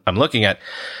I'm looking at.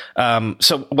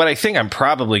 So what I think I'm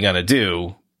probably going to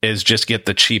do is just get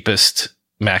the cheapest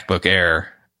MacBook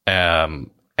Air, and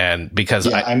because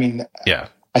I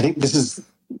think this is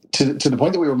to the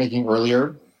point that we were making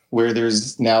earlier, where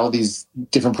there's now these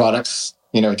different products,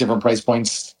 at different price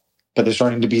points, but there's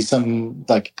starting to be some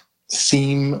like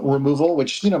seam removal,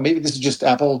 which maybe this is just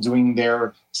Apple doing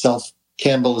their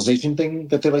self-cannibalization thing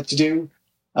that they like to do.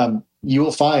 You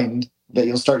will find that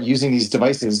you'll start using these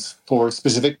devices for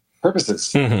specific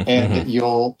purposes, and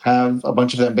you'll have a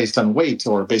bunch of them based on weight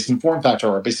or based in form factor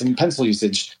or based in pencil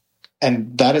usage.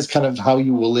 And that is kind of how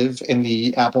you will live in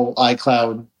the Apple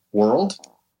iCloud world,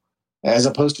 as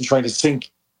opposed to trying to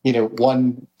sync,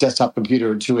 one desktop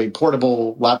computer to a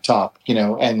portable laptop,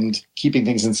 and keeping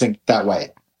things in sync that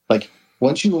way. Like,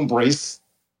 once you embrace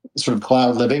sort of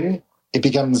cloud living, it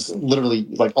becomes literally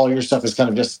like all your stuff is kind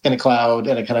of just in a cloud,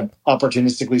 and it kind of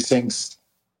opportunistically syncs,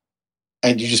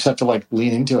 and you just have to like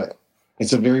lean into it.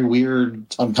 It's a very weird,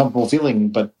 uncomfortable feeling,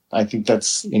 but I think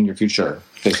that's in your future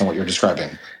based on what you're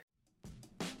describing.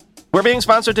 We're being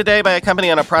sponsored today by a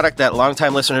company on a product that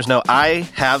longtime listeners know I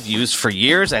have used for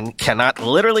years and cannot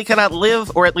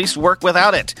live or at least work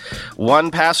without it.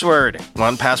 1Password.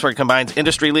 1Password combines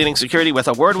industry-leading security with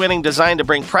award-winning design to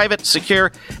bring private,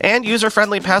 secure, and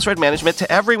user-friendly password management to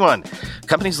everyone.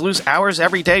 Companies lose hours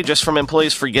every day just from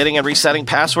employees forgetting and resetting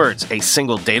passwords. A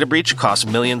single data breach costs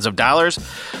millions of dollars.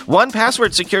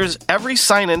 1Password secures every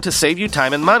sign-in to save you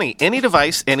time and money. Any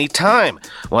device, anytime.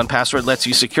 1Password lets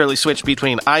you securely switch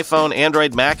between iPhone,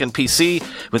 Android, Mac, and PC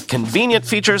with convenient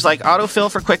features like autofill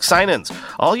for quick sign-ins.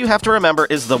 All you have to remember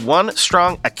is the one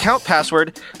strong account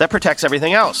password that protects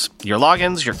everything else. Your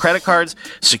logins, your credit cards,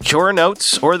 secure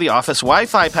notes, or the office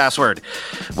Wi-Fi password.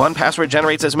 1Password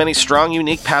generates as many strong,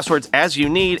 unique passwords as you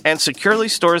need and securely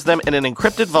stores them in an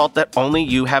encrypted vault that only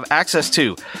you have access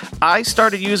to. I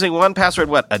started using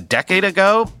 1Password, a decade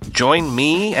ago? Join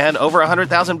me and over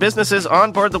 100,000 businesses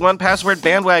on board the 1Password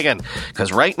bandwagon.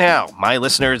 Because right now, my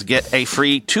listeners get a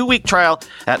free 2-week trial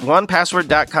at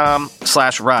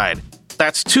 1password.com/ride.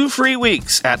 That's 2 free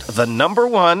weeks at the number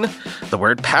 1, the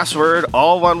word password,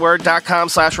 all one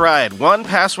word.com/ride.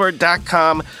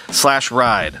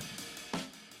 1password.com/ride.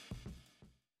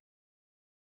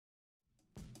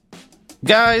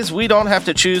 Guys, we don't have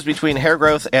to choose between hair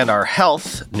growth and our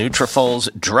health. Nutrafol's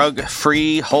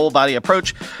drug-free whole-body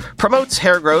approach promotes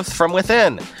hair growth from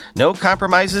within. No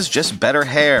compromises, just better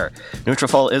hair.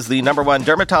 Nutrafol is the number 1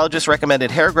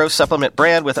 dermatologist-recommended hair growth supplement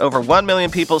brand with over 1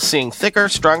 million people seeing thicker,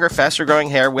 stronger,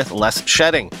 faster-growing hair with less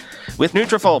shedding. With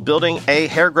Nutrafol, building a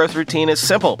hair growth routine is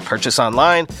simple. Purchase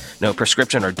online, no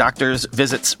prescription or doctor's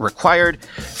visits required.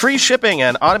 Free shipping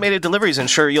and automated deliveries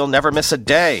ensure you'll never miss a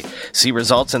day. See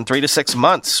results in 3 to 6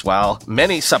 months. While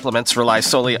many supplements rely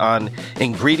solely on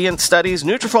ingredient studies,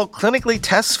 Nutrafol clinically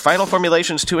tests final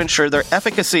formulations to ensure their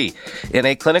efficacy. In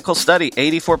a clinical study,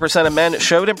 84% of men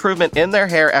showed improvement in their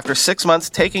hair after 6 months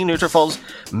taking Nutrafol's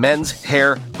men's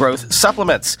hair growth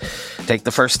supplements. Take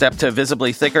the first step to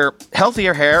visibly thicker,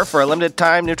 healthier hair. For a limited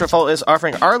time, Nutrafol is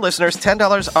offering our listeners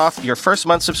 $10 off your first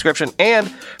month subscription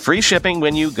and free shipping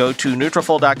when you go to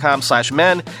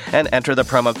Nutrafol.com/men and enter the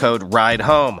promo code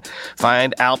RIDEHOME.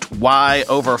 Find out why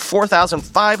over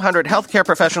 4,500 healthcare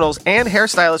professionals and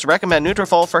hairstylists recommend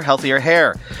Nutrafol for healthier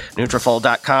hair.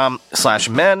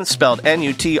 Nutrafol.com/men, spelled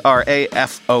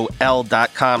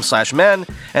Nutrafol.com/men,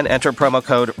 and enter promo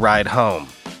code RIDEHOME.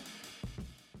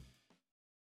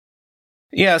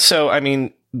 Yeah, so, I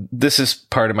mean, this is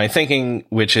part of my thinking,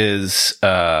 which is,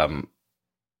 why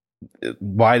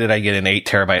did I get an 8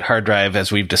 terabyte hard drive?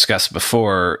 As we've discussed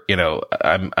before,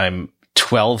 I'm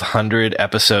 1,200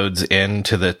 episodes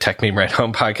into the Tech Meme Ride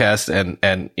Home podcast, and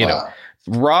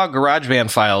raw GarageBand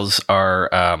files are,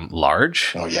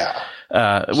 large. Oh, yeah.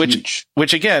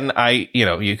 Which again,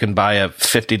 you can buy a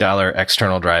 $50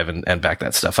 external drive and back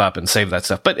that stuff up and save that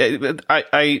stuff. But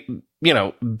I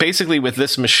basically with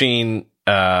this machine,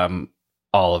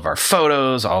 all of our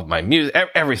photos, all of my music,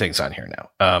 everything's on here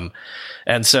now.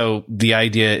 And so the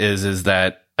idea is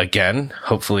that, again,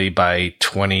 hopefully by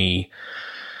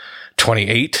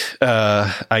 2028,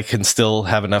 I can still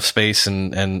have enough space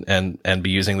and be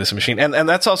using this machine. And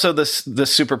that's also the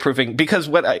super proofing, because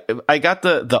what I got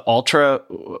the Ultra,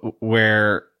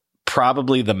 where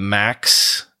probably the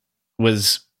Max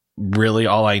was really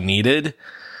all I needed.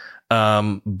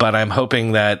 But I'm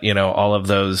hoping that, all of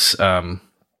those,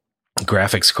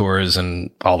 graphics cores and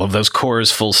all of those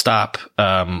cores full stop,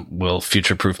 will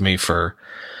future-proof me for,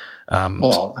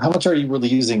 well, how much are you really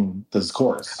using those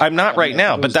cores? I'm not right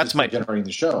now, but that's my generating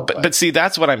the show. But see,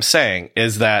 that's what I'm saying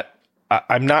is that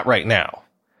I'm not right now.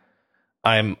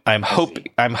 I'm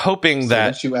hoping that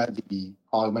once you add the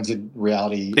augmented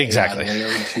reality exactly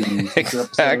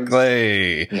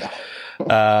exactly. Yeah.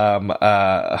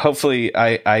 Hopefully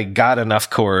I got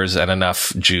enough cores and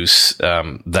enough juice,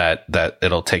 that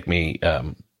it'll take me,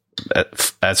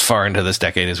 as far into this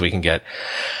decade as we can get.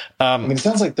 It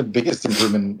sounds like the biggest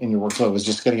improvement in your workflow was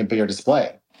just getting a bigger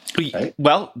display, right?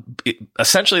 Well,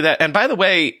 essentially that. And by the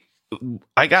way,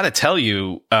 I got to tell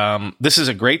you, this is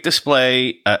a great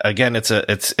display. Again,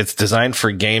 it's designed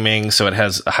for gaming, so it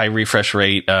has a high refresh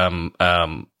rate.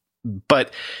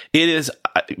 But it is,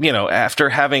 after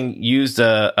having used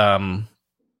an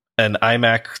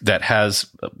iMac that has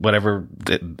whatever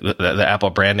the Apple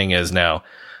branding is now,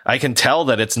 I can tell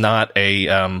that it's not a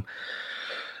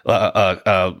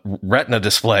Retina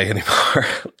display anymore.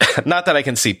 Not that I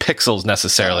can see pixels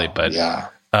necessarily, but never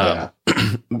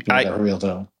be able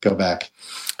to go back.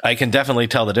 I can definitely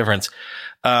tell the difference.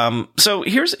 So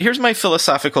here's my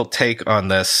philosophical take on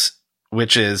this,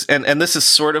 which is, and this is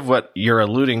sort of what you're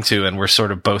alluding to, and we're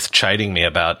sort of both chiding me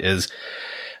about, is,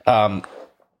 I've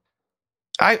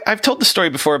told the story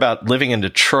before about living in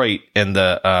Detroit in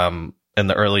the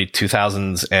early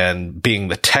 2000s and being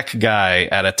the tech guy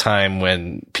at a time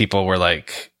when people were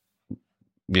like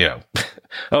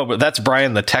oh, but that's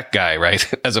Brian, the tech guy,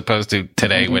 right? As opposed to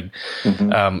today when,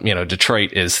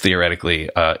 Detroit is theoretically,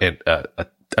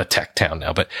 a tech town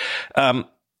now. But,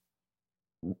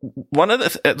 one of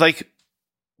the,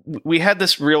 we had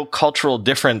this real cultural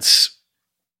difference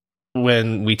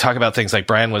when we talk about things like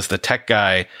Brian was the tech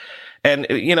guy. And,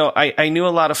 I knew a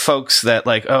lot of folks that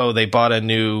they bought a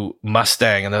new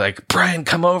Mustang and they're like, Brian,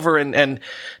 come over and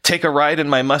take a ride in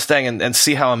my Mustang and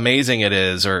see how amazing it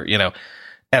is. Or,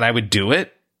 and I would do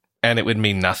it and it would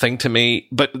mean nothing to me.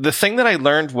 But the thing that I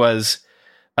learned was,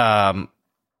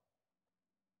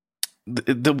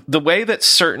 the way that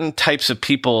certain types of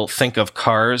people think of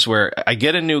cars, where I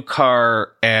get a new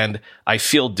car and I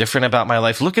feel different about my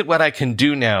life. Look at what I can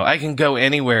do now. I can go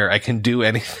anywhere. I can do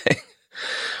anything.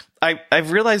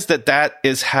 I've realized that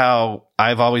is how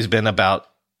I've always been about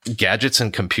gadgets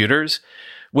and computers,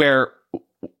 where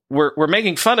we're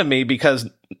making fun of me because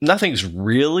nothing's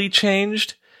really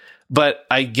changed, but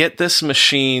I get this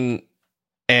machine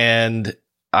and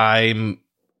I'm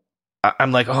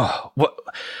like, oh, what,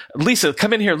 Lisa,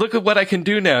 come in here. Look at what I can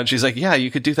do now. And she's like, yeah,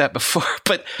 you could do that before,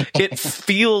 but it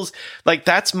feels like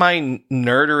that's my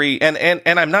nerdery.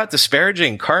 And I'm not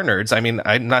disparaging car nerds. I mean,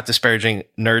 I'm not disparaging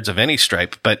nerds of any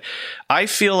stripe, but I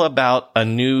feel about a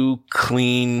new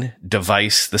clean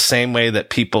device the same way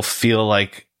that people feel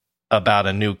like about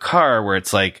a new car, where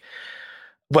it's like,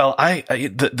 well,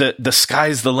 the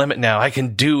sky's the limit now. I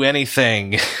can do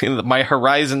anything. My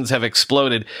horizons have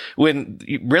exploded, when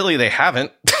really they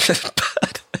haven't.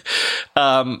 But,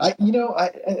 at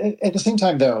the same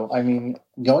time, though, I mean,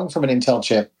 going from an Intel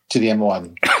chip to the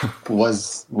M1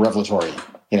 was revelatory.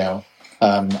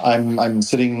 I'm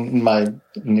sitting in my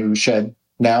new shed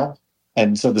now,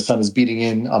 and so the sun is beating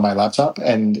in on my laptop,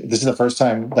 and this is the first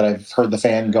time that I've heard the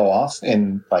fan go off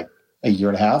in like a year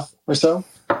and a half or so.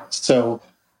 So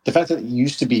the fact that it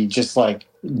used to be just like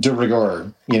de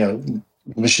rigueur, the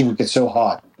machine would get so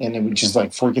hot and it would just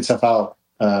like freak itself out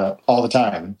all the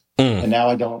time. And now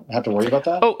I don't have to worry about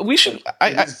that. Oh, we should.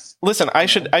 Listen. I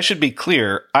should be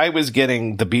clear. I was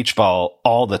getting the beach ball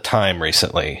all the time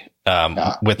recently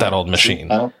with that old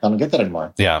machine. I don't get that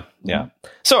anymore. Yeah.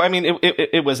 So I mean,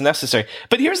 it was necessary.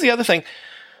 But here's the other thing,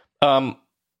 because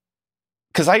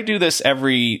I do this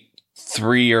every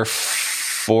 3 or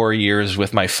 4 years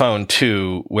with my phone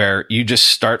too, where you just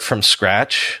start from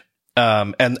scratch.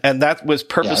 And that was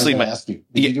purposely ask you,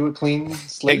 did you do a clean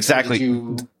slate? Exactly.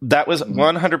 That was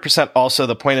 100% also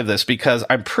the point of this, because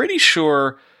I'm pretty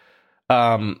sure,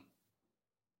 I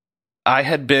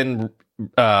had been,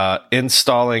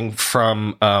 installing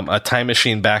from, a Time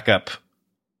Machine backup,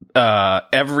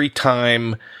 every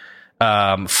time,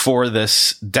 for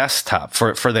this desktop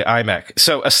for the iMac.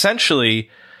 So essentially,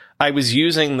 I was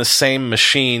using the same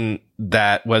machine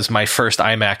that was my first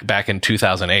iMac back in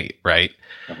 2008, right?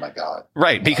 Oh my God.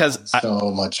 Right. Wow, because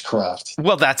so much craft.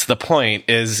 Well, that's the point,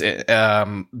 is,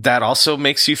 that also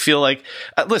makes you feel like,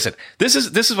 listen, this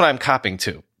is what I'm copping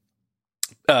to.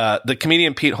 The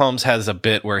comedian Pete Holmes has a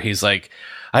bit where he's like,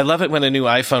 I love it when a new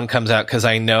iPhone comes out, 'cause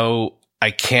I know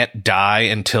I can't die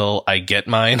until I get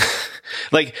mine.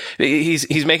 Like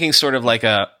he's making sort of like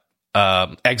a,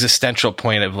 existential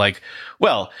point of like,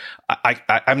 well,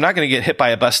 I'm not going to get hit by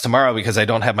a bus tomorrow because I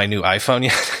don't have my new iPhone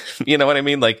yet. You know what I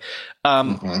mean? Like,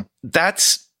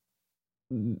 that's,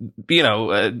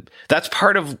 that's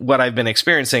part of what I've been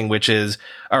experiencing, which is,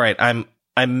 all right, I'm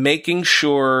making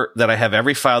sure that I have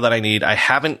every file that I need. I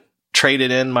haven't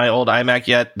traded in my old iMac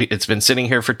yet. It's been sitting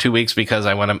here for 2 weeks because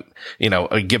I want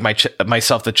to, give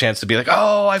myself the chance to be like,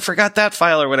 oh, I forgot that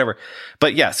file or whatever.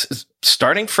 But yes,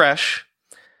 starting fresh,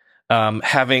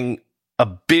 having a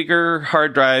bigger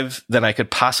hard drive than I could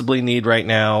possibly need right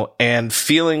now, and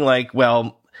feeling like,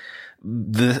 well,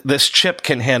 this chip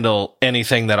can handle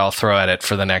anything that I'll throw at it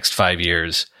for the next 5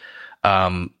 years,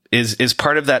 is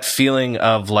part of that feeling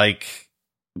of like,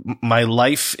 my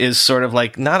life is sort of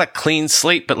like not a clean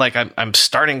slate, but like I'm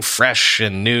starting fresh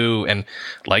and new, and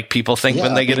like people think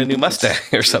when they get a new Mustang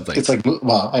or something. It's like,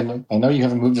 well, I know you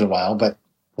haven't moved in a while, but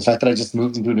the fact that I just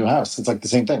moved into a new house, it's like the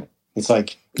same thing. It's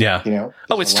like,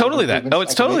 oh, it's totally that. Oh,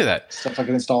 it's totally that. Stuff I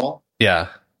can install. Yeah.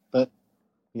 But,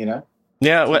 yeah.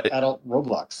 Like adult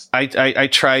Roblox. I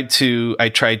tried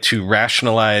to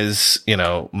rationalize,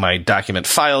 my document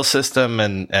file system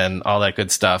and all that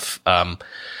good stuff.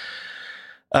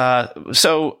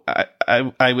 So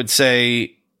I would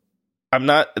say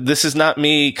this is not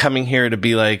me coming here to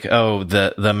be like, oh,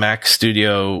 the Mac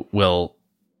Studio will,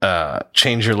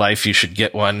 change your life. You should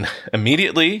get one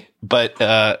immediately,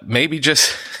 but, maybe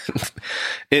just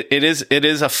it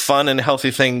is a fun and healthy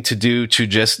thing to do, to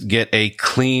just get a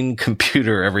clean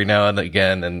computer every now and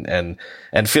again,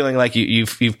 and feeling like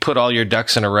you've put all your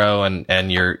ducks in a row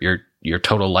and your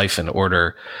total life in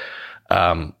order.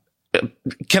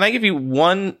 Can I give you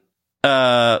one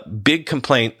big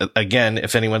complaint, again,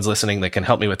 if anyone's listening that can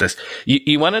help me with this?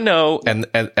 You want to know,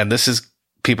 and this is,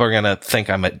 people are going to think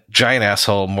I'm a giant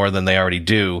asshole more than they already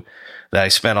do, that I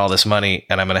spent all this money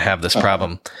and I'm going to have this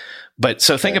problem. But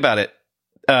so think about it.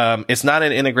 It's not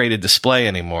an integrated display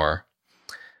anymore.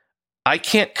 I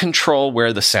can't control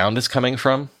where the sound is coming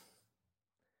from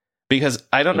because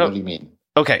I don't know. What do you mean?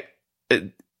 Okay.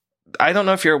 I don't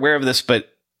know if you're aware of this,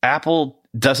 but Apple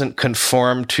doesn't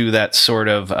conform to that sort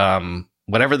of,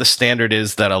 whatever the standard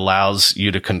is that allows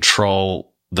you to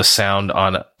control the sound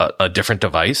on a different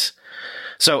device.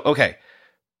 So, okay.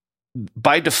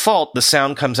 By default, the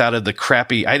sound comes out of the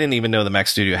crappy, I didn't even know the Mac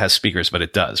Studio has speakers, but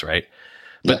it does, right?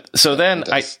 But so then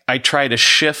I try to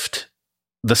shift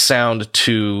the sound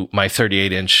to my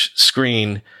 38-inch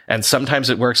screen, and sometimes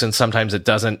it works and sometimes it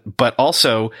doesn't. But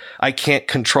also, I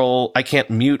can't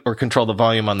mute or control the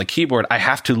volume on the keyboard. I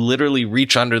have to literally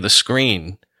reach under the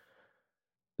screen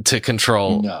to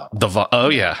control Oh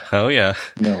yeah.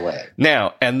 No way.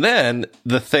 Now, and then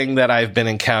the thing that I've been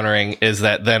encountering is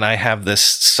that then I have this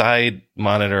side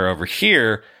monitor over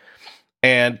here,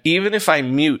 and even if I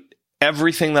mute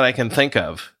everything that I can think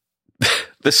of,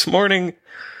 this morning,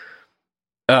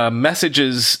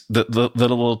 messages, the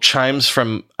little chimes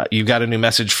from, you got a new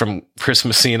message from Chris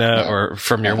Messina or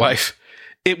from your wife,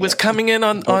 it was coming in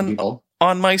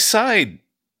on my side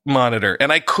monitor,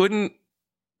 and I couldn't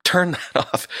turn that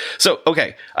off. So,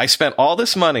 okay, I spent all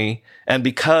this money, and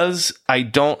because I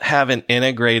don't have an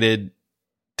integrated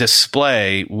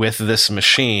display with this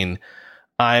machine,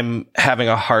 I'm having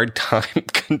a hard time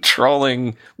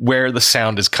controlling where the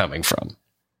sound is coming from.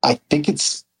 I think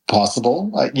it's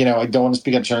possible. I don't want to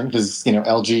speak out of turn because,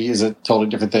 LG is a totally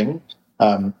different thing.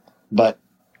 But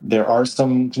there are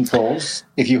some controls.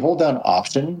 If you hold down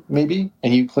Option, maybe,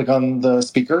 and you click on the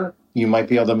speaker, you might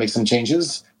be able to make some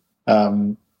changes.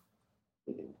 I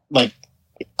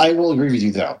will agree with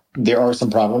you, though. There are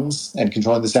some problems, and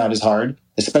controlling the sound is hard,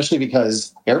 especially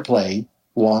because AirPlay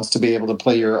wants to be able to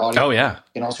play your audio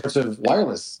in all sorts of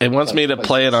wireless. It wants me to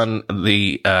play it on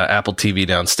the Apple TV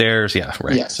downstairs. Yeah,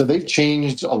 right. Yeah, so they've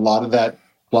changed a lot of that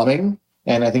plumbing,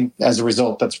 and I think as a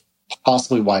result, that's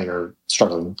possibly why you're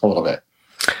struggling a little bit.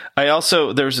 I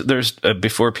also, there's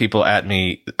before people at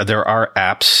me, there are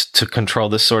apps to control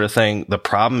this sort of thing. The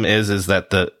problem is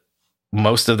that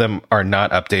most of them are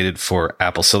not updated for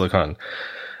Apple Silicon.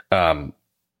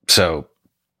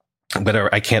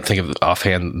 But I can't think of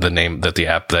offhand the name that the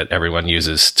app that everyone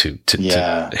uses to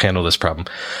handle this problem.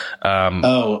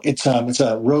 It's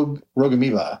a Rogue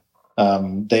Amoeba.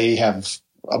 They have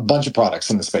a bunch of products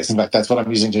in the space. In fact, that's what I'm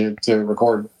using to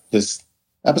record this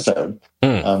episode.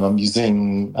 I'm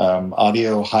using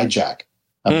Audio Hijack.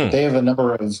 They have a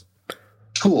number of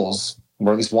tools,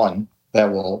 or at least one,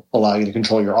 that will allow you to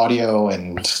control your audio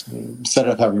and set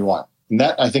it up however you want. And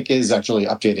that, I think, is actually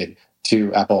updated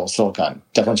to Apple Silicon.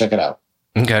 Definitely check it out.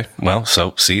 Okay. Well,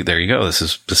 so see, there you go. This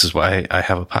is why I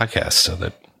have a podcast, so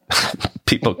that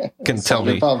people can tell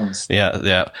me problems.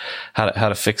 Yeah. How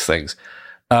to fix things.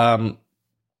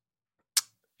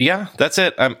 Yeah, that's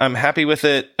it. I'm happy with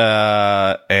it.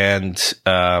 And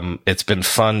it's been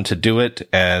fun to do it.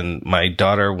 And my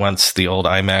daughter wants the old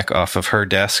iMac off of her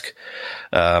desk.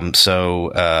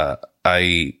 So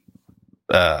I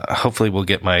hopefully will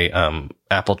get my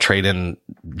Apple trade-in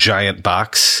giant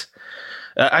box.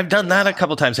 I've done that a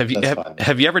couple times. Have you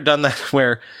ever done that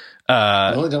where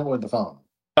I only done it with the phone?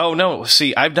 Oh no.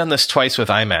 See, I've done this twice with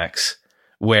iMacs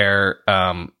where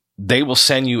they will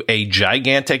send you a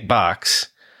gigantic box,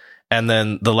 and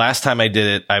then the last time I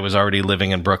did it, I was already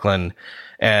living in Brooklyn,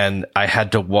 and I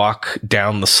had to walk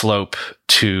down the slope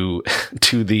to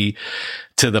the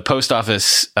post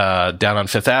office down on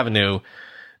Fifth Avenue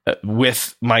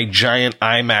with my giant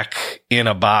iMac in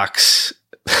a box.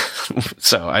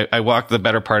 So I walked the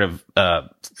better part of a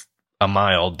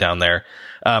mile down there.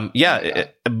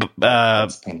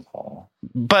 That's painful.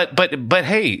 But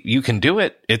hey, you can do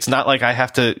it. It's not like I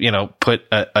have to, put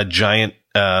a giant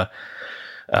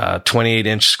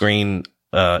 28-inch screen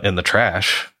in the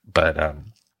trash. But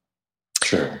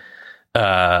sure.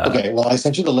 Okay. Well, I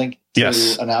sent you the link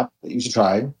to an app that you should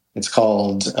try. It's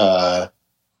called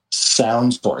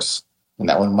Sound Source, and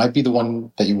that one might be the one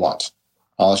that you want.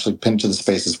 I'll actually pin to the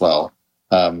space as well.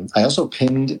 I also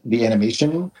pinned the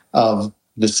animation of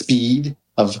the speed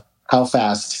of how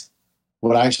fast,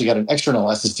 when I actually got an external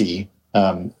SSD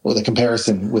with a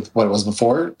comparison with what it was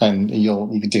before, and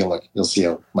you can take a look. You'll see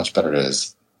how much better it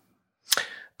is.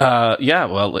 Yeah,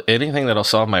 well, anything that'll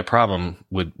solve my problem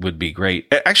would be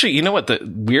great. Actually, you know what?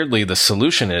 Weirdly, the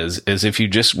solution is if you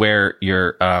just wear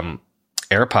your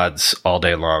AirPods all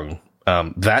day long,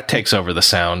 that takes over the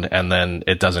sound, and then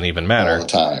it doesn't even matter. All the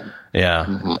time. Yeah.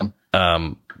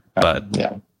 Mm-hmm.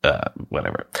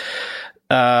 Whatever.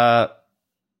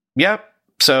 Yeah.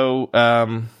 So,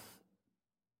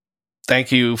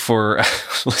 thank you for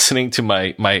listening to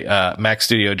my Mac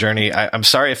Studio journey. I'm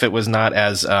sorry if it was not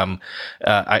as,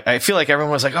 I feel like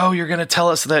everyone was like, oh, you're going to tell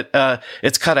us that,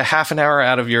 it's cut a half an hour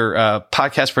out of your,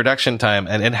 podcast production time,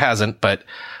 and it hasn't, but,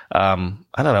 I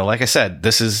don't know. Like I said,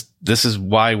 this is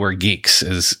why we're geeks,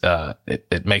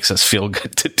 it makes us feel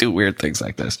good to do weird things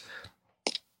like this.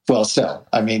 Well, so,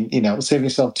 I mean, save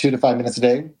yourself 2 to 5 minutes a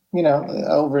day,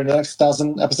 over the next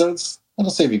 1,000 episodes. It'll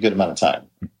save you a good amount of time.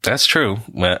 That's true.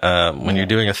 When you're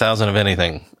doing 1,000 of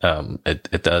anything,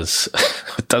 it does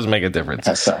it does make a difference.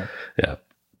 That's so. Yeah.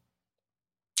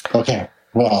 Okay.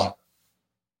 Well,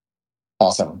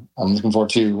 awesome. I'm looking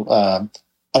forward to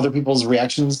other people's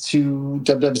reactions to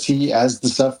WWDC as the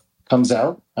stuff comes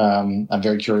out. I'm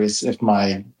very curious if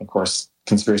my, of course,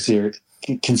 conspiracy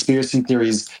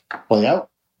theories play out.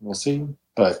 We'll see.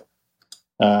 But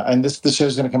and the show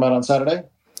is going to come out on Saturday.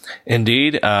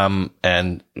 Indeed.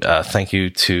 And thank you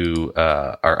to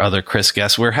our other Chris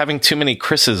guests. We're having too many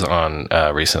Chris's on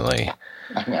recently.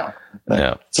 I know.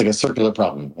 Yeah. It's like a circular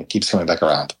problem. It keeps coming back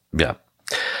around. Yeah.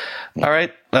 All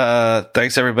right.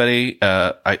 Thanks, everybody.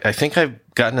 I think I've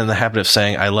gotten in the habit of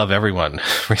saying I love everyone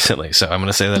recently, so I'm going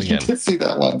to say that again. You did see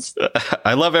that once.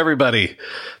 I love everybody.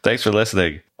 Thanks for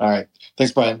listening. All right.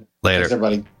 Thanks, Brian. Later. Thanks,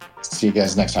 everybody. See you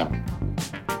guys next time.